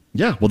antibodies.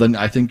 Yeah, well, then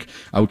I think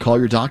I would call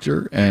your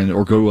doctor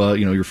or go,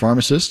 your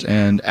pharmacist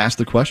and ask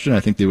the question.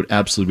 I think they would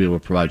absolutely be able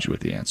to provide you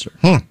with the answer.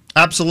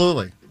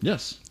 Absolutely.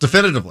 Yes.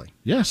 Definitively.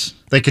 Yes.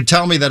 They could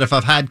tell me that if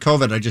I've had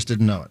COVID, I just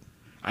didn't know it.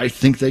 I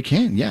think they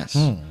can, yes.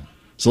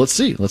 So let's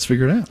see. Let's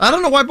figure it out. I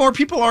don't know why more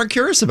people aren't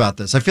curious about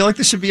this. I feel like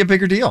this should be a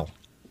bigger deal.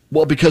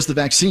 Well, because the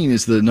vaccine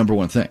is the number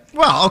one thing.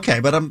 Well, okay,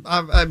 but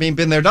I've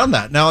been there, done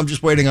that. Now I'm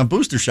just waiting on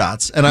booster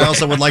shots, and I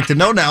also would like to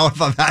know now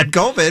if I've had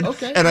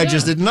COVID, I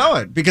just didn't know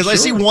it because I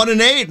see 1 in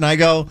 8, and I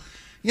go,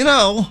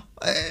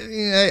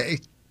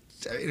 it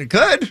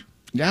could.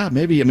 Yeah,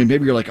 maybe. I mean,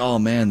 maybe you're like, oh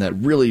man, that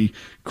really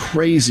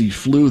crazy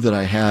flu that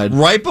I had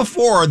right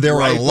before. There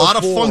were a lot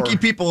of funky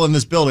people in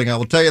this building. I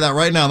will tell you that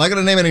right now. I'm not going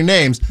to name any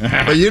names,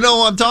 but you know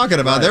what I'm talking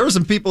about. Right. There were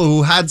some people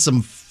who had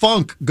some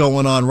funk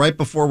going on right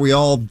before we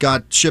all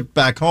got shipped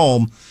back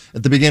home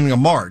at the beginning of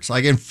March.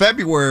 Like in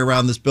February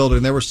around this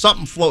building, there was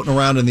something floating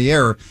around in the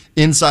air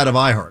inside of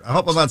iHeart. I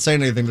hope I'm not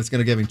saying anything that's going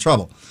to give me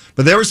trouble.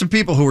 But there were some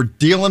people who were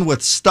dealing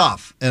with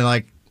stuff,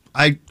 and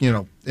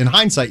in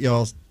hindsight,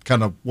 you'll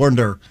kind of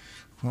wonder.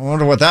 I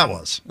wonder what that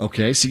was.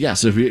 Okay, so yeah,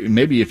 so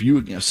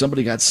if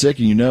somebody got sick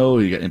and you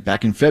got it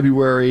back in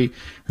February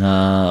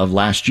of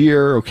last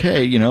year,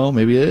 okay,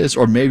 maybe it is,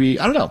 or maybe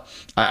I don't know.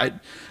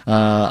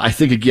 I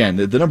think again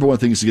the number one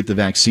thing is to get the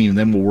vaccine, and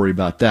then we'll worry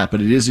about that.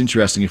 But it is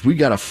interesting if we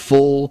got a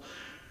full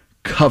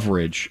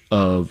coverage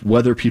of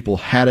whether people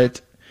had it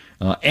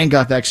and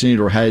got vaccinated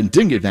or had it and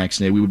didn't get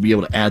vaccinated, we would be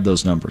able to add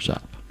those numbers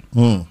up.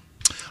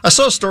 I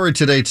saw a story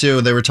today, too,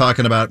 and they were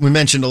talking about, we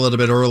mentioned a little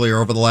bit earlier,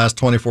 over the last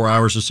 24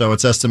 hours or so,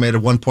 it's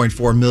estimated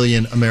 1.4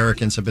 million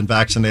Americans have been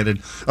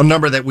vaccinated, a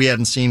number that we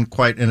hadn't seen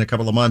quite in a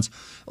couple of months.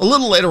 A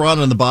little later on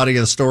in the body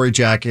of the story,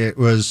 Jack, it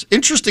was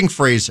interesting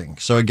phrasing.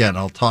 So again,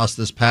 I'll toss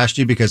this past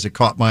you because it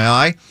caught my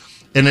eye.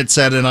 And it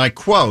said, and I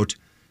quote,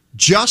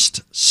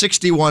 just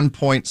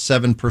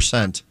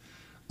 61.7%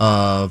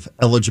 of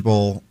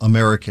eligible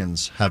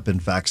Americans have been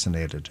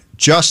vaccinated.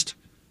 Just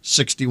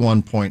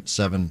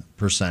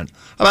 61.7%.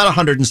 About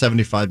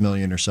 175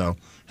 million or so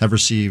have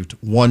received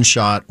one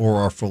shot or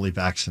are fully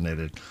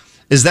vaccinated.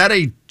 Is that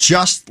a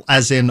just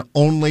as in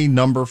only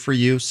number for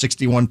you?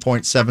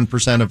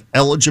 61.7% of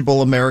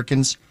eligible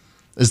Americans?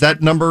 Does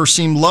that number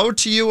seem low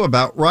to you?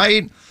 About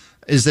right?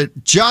 Is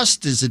it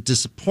just? Is it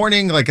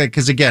disappointing?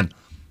 Because again,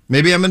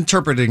 maybe I'm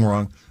interpreting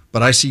wrong,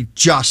 but I see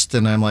just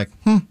and I'm like,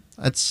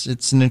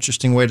 it's an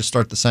interesting way to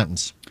start the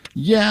sentence.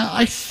 Yeah,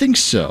 I think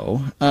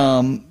so.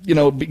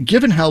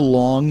 Given how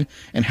long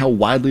and how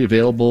widely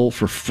available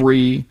for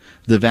free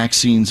the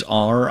vaccines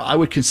are, I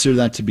would consider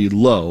that to be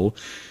low,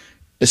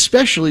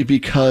 especially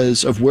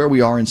because of where we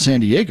are in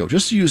San Diego.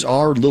 Just to use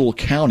our little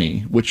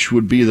county, which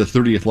would be the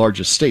 30th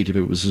largest state if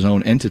it was its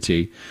own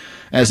entity,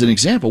 as an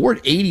example, we're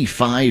at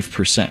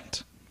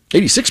 85%,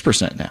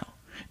 86% now.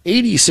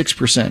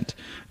 86%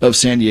 of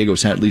San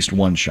Diego's had at least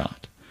one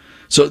shot.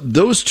 So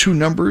those two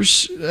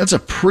numbers, that's a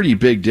pretty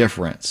big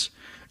difference.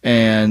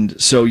 And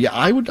so, yeah,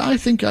 I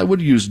think I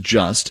would use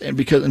just, and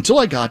because until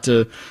I got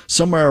to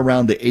somewhere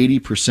around the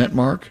 80%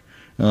 mark,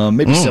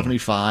 maybe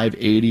 75,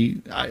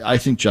 80, I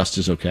think just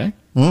is okay.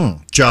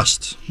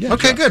 Just. Yeah,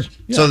 okay, just. good.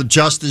 Yeah. So the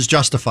just is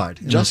justified.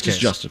 Just is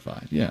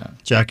justified, yeah.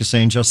 Jack is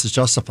saying just is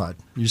justified.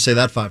 You say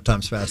that 5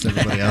 times fast,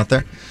 everybody out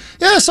there.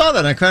 Yeah, I saw that.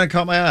 And I kind of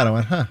caught my eye. I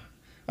went, huh.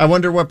 I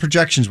wonder what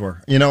projections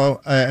were.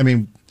 I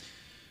mean,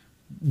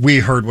 we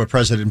heard what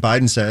President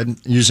Biden said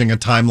using a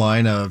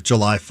timeline of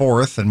July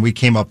 4th, and we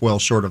came up well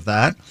short of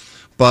that.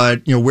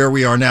 But where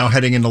we are now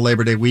heading into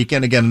Labor Day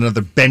weekend, again,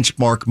 another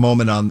benchmark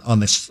moment on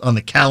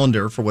the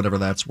calendar for whatever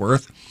that's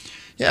worth.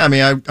 Yeah, I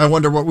mean, I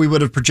wonder what we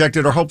would have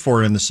projected or hoped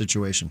for in this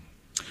situation.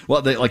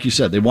 Well, like you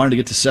said, they wanted to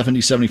get to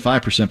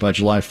 75% by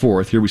July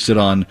 4th. Here we sit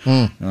on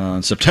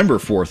September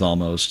 4th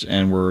almost,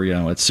 and we're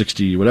at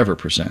 60 whatever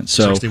percent.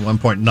 So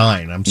 61.9.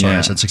 I'm sorry,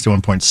 I said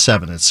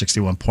 61.7. It's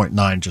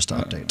 61.9 just to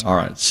update. All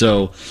right.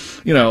 So,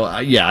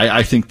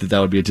 I think that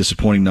would be a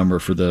disappointing number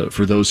for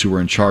those who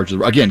were in charge.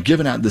 Again,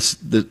 given out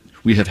that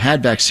we have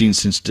had vaccines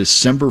since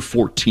December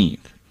 14th,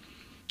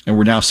 and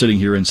we're now sitting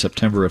here in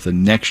September of the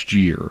next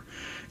year,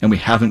 and we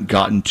haven't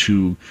gotten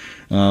to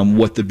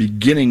what the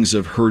beginnings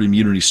of herd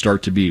immunity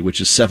start to be, which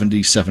is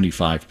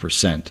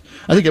 75%.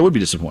 I think that would be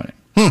disappointing.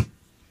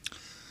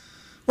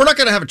 We're not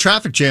going to have a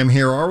traffic jam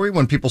here, are we,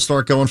 when people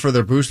start going for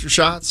their booster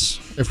shots?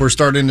 If we're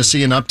starting to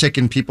see an uptick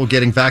in people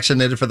getting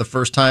vaccinated for the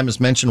first time, as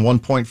mentioned,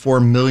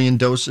 1.4 million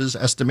doses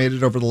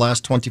estimated over the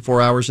last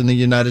 24 hours in the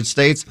United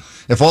States.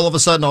 If all of a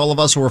sudden all of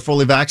us who are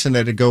fully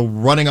vaccinated go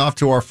running off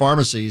to our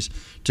pharmacies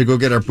to go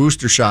get our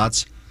booster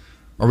shots,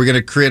 are we going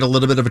to create a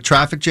little bit of a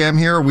traffic jam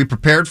here? Are we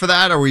prepared for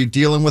that? Are we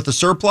dealing with a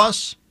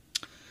surplus?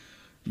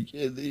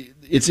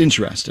 It's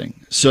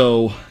interesting.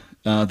 So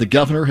the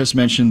governor has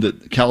mentioned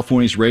that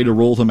California is ready to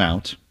roll them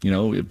out.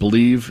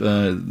 Believe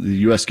the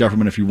U.S.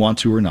 government if you want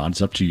to or not.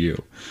 It's up to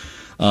you.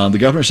 The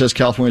governor says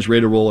California is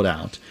ready to roll it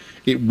out.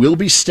 It will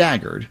be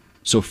staggered.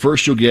 So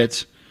first you'll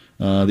get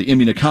the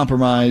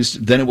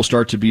immunocompromised. Then it will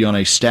start to be on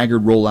a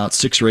staggered rollout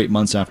 6 or 8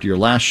 months after your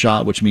last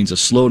shot, which means a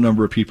slow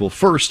number of people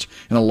first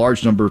and a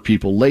large number of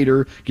people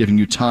later, giving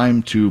you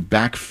time to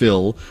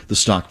backfill the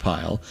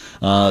stockpile.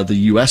 The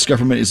U.S.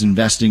 government is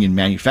investing in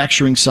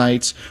manufacturing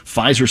sites.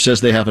 Pfizer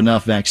says they have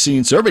enough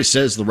vaccines. So everybody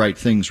says the right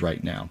things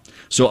right now.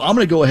 So I'm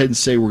going to go ahead and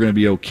say we're going to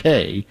be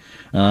okay,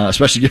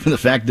 especially given the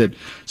fact that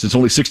since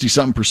only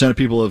 60-something% of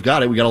people have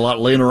got it, we got a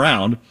lot laying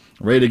around,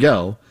 ready to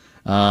go.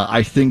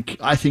 I think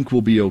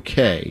we'll be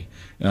okay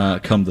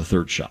come the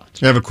third shot.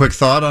 I have a quick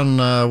thought on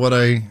what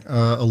I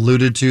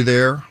alluded to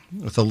there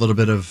with a little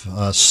bit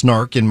of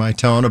snark in my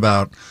tone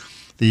about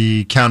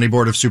the County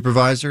Board of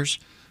Supervisors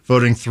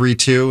voting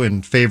 3-2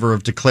 in favor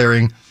of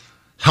declaring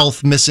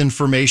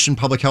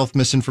public health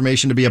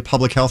misinformation to be a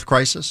public health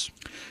crisis.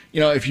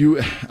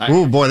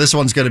 Oh boy, this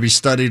one's going to be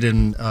studied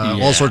in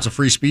all sorts of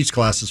free speech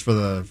classes for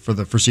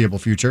the foreseeable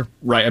future.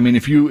 Right. I mean,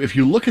 if you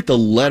look at the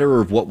letter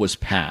of what was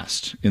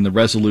passed in the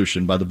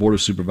resolution by the Board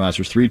of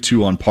Supervisors,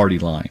 3-2 on party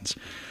lines,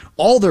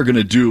 all they're going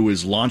to do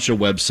is launch a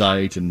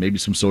website and maybe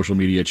some social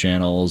media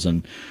channels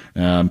and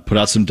put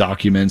out some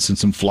documents and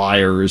some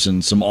flyers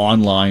and some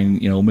online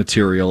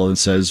material and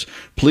says,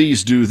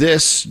 please do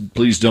this,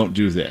 please don't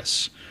do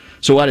this.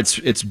 So at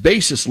its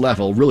basis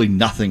level, really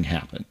nothing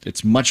happened.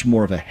 It's much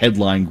more of a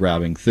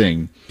headline-grabbing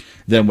thing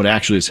than what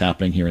actually is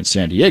happening here in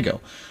San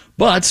Diego.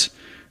 But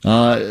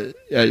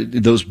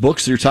those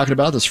books that you're talking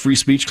about, those free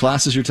speech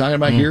classes you're talking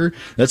about here,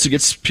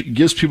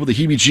 gives people the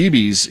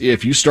heebie-jeebies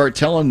if you start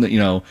telling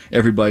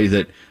everybody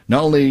that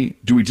not only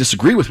do we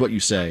disagree with what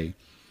you say,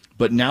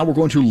 but now we're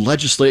going to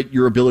legislate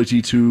your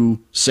ability to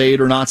say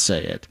it or not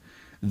say it.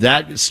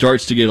 That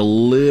starts to get a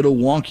little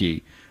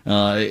wonky.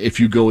 If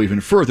you go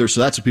even further. So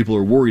that's what people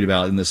are worried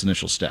about in this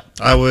initial step.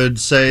 I would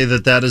say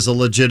that is a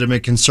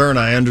legitimate concern.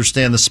 I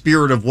understand the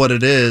spirit of what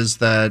it is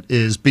that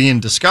is being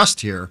discussed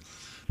here,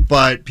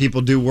 but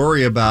people do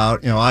worry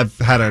about, I've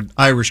had an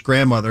Irish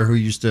grandmother who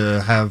used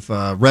to have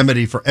a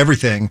remedy for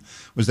everything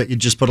was that you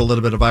just put a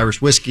little bit of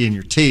Irish whiskey in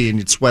your tea and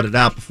you'd sweat it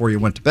out before you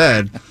went to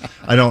bed.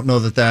 I don't know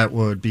that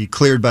would be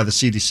cleared by the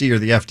CDC or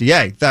the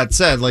FDA. That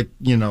said,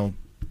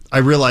 I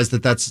realize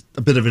that that's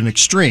a bit of an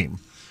extreme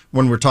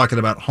when we're talking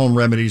about home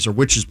remedies or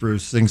witch's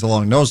brews, things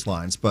along those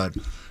lines. But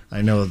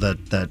I know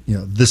that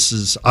this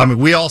is,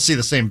 we all see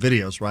the same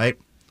videos, right?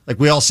 Like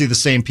we all see the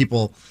same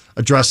people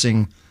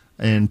addressing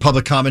in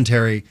public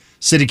commentary,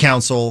 city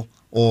council,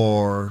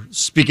 or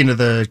speaking to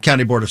the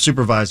County Board of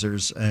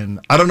Supervisors. And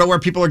I don't know where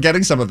people are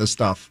getting some of this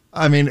stuff.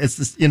 I mean, it's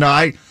this,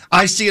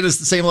 I see it as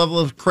the same level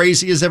of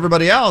crazy as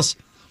everybody else.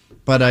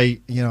 but I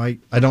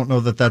don't know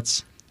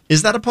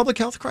is that a public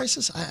health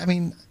crisis? I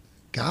mean,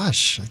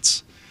 gosh,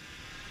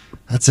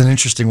 that's an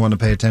interesting one to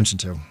pay attention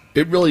to.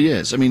 It really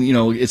is. I mean,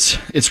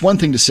 it's one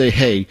thing to say,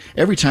 hey,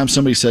 every time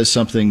somebody says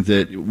something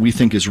that we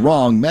think is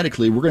wrong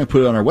medically, we're going to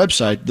put it on our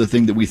website, the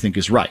thing that we think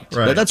is right.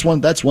 That's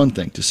one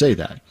thing to say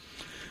that.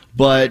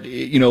 But,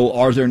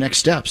 are there next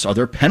steps? Are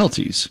there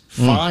penalties,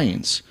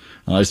 fines?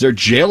 Is there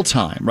jail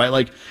time, right?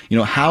 Like,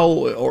 how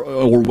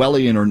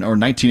Orwellian or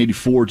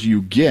 1984 do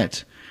you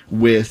get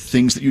with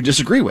things that you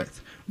disagree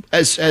with?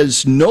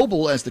 As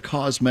noble as the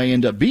cause may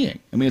end up being.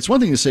 I mean, it's one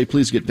thing to say,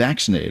 please get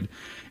vaccinated.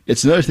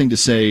 It's another thing to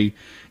say,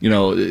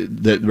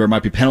 that there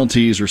might be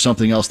penalties or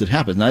something else that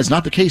happens. Now, that's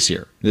not the case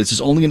here. This is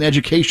only an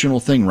educational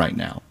thing right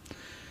now.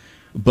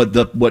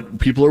 But what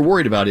people are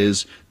worried about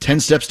is 10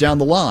 steps down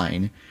the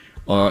line,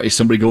 is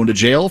somebody going to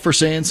jail for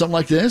saying something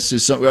like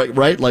this?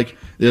 Right? Like,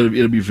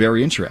 it'll be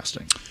very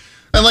interesting.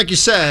 And like you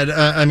said,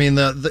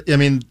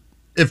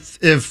 if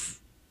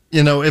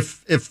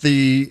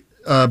the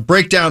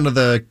breakdown of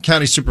the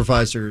county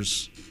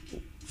supervisors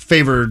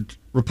favored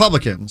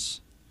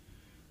Republicans,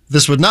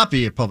 this would not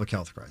be a public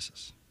health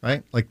crisis,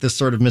 right? Like this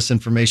sort of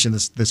misinformation,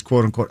 this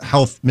quote unquote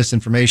health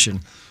misinformation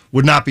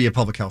would not be a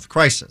public health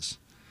crisis.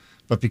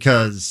 But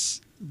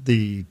because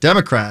the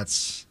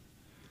Democrats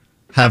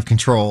have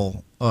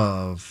control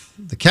of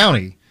the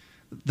county,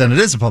 then it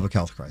is a public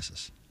health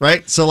crisis,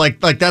 right? So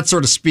like that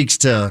sort of speaks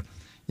to,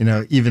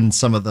 even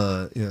some of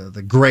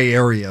the gray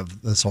area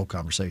of this whole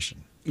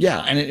conversation.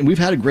 Yeah, and we've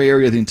had a gray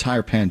area the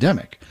entire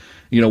pandemic.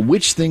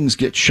 Which things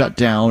get shut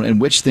down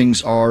and which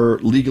things are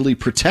legally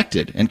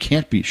protected and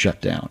can't be shut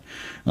down.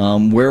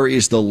 Where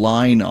is the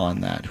line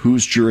on that?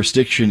 Whose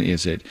jurisdiction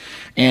is it?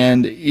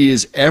 And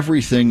is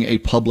everything a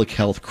public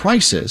health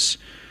crisis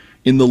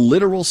in the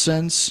literal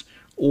sense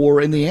or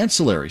in the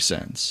ancillary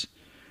sense?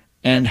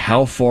 And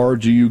how far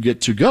do you get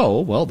to go?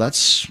 Well,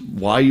 that's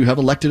why you have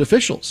elected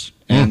officials.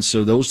 And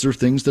so those are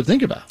things to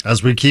think about.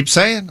 As we keep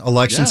saying,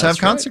 elections have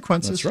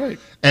consequences. That's right.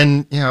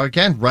 And,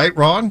 again, right,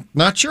 wrong,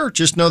 not sure.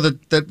 Just know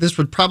that this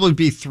would probably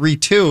be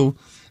 3-2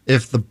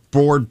 if the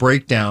board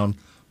breakdown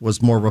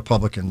was more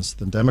Republicans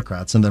than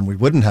Democrats, and then we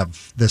wouldn't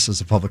have this as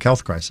a public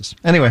health crisis.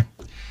 Anyway,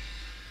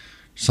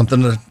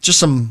 just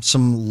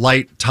some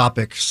light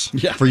topics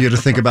for you to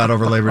think about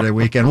over Labor Day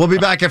weekend. We'll be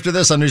back after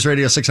this on News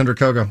Radio 600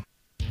 Kogo.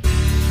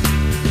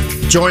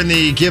 Join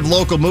the Give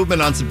Local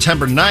movement on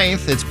September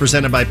 9th. It's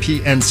presented by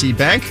PNC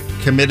Bank,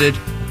 committed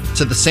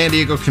to the San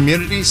Diego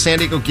community. San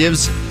Diego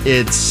Gives,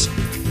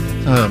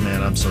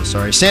 I'm so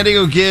sorry. San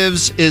Diego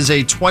Gives is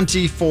a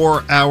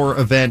 24-hour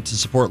event to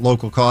support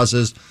local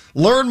causes.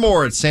 Learn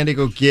more at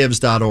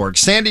sandiegogives.org.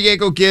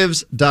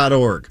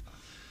 sandiegogives.org.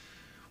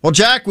 Well,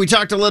 Jack, we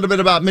talked a little bit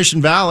about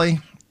Mission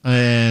Valley,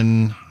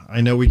 and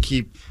I know we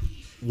keep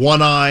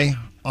one eye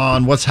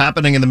on what's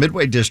happening in the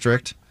Midway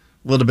District.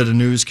 A little bit of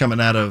news coming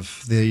out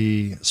of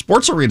the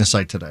sports arena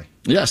site today.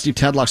 Yeah, Steve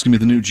Tadlock's going to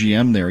be the new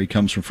GM there. He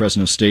comes from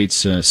Fresno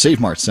State's Save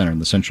Mart Center in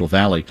the Central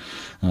Valley,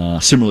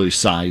 similarly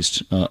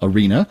sized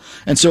arena.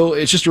 And so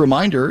it's just a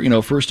reminder,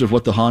 first of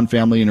what the Hahn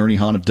family and Ernie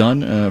Hahn have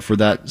done for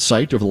that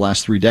site over the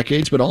last 3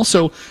 decades, but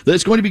also that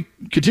it's going to be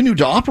continued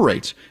to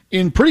operate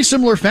in pretty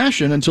similar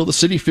fashion until the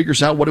city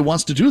figures out what it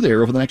wants to do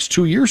there over the next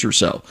 2 years or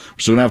so. We're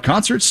still going to have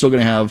concerts, still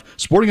going to have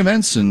sporting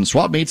events and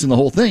swap meets and the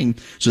whole thing.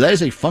 So that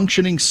is a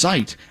functioning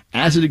site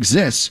as it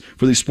exists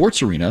for the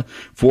sports arena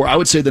for, I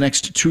would say, the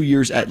next 2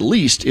 years at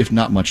least, if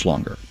not much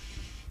longer.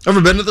 Ever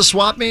been to the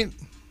swap meet?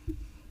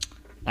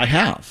 I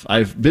have.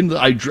 I've been.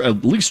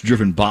 At least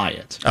driven by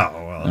it. Oh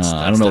well,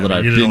 I don't know that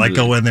I've. You didn't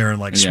go in there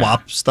and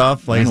swap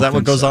stuff. Like, is that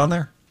what goes on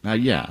there?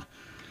 Yeah.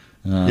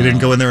 You didn't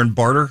go in there and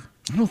barter.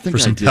 I don't think for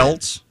some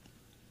pelts.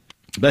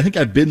 But I think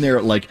I've been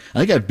there.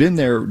 I've been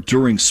there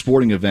during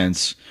sporting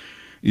events.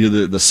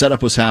 Either the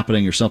setup was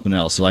happening or something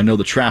else. So I know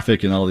the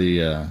traffic and all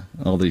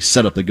the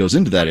setup that goes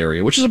into that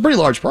area, which is a pretty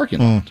large parking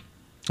lot.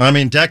 I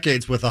mean,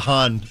 decades with a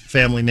Hahn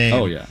family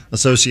name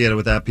associated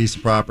with that piece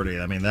of property.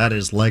 I mean, that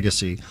is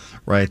legacy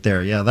right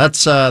there. Yeah,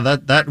 that's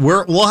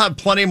we'll have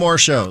plenty more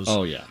shows.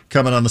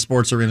 Coming on the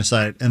sports arena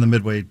site and the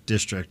Midway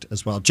District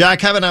as well.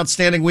 Jack, have an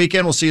outstanding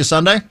weekend. We'll see you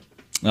Sunday.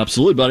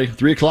 Absolutely, buddy.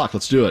 3 o'clock.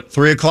 Let's do it.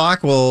 3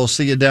 o'clock. We'll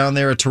see you down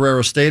there at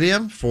Torero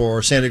Stadium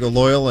for San Diego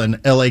Loyal and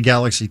LA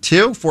Galaxy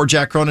 2. For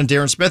Jack Cronin,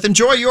 Darren Smith,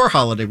 enjoy your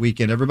holiday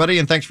weekend, everybody,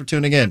 and thanks for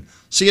tuning in.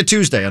 See you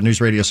Tuesday on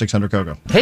News Radio 600 Kogo.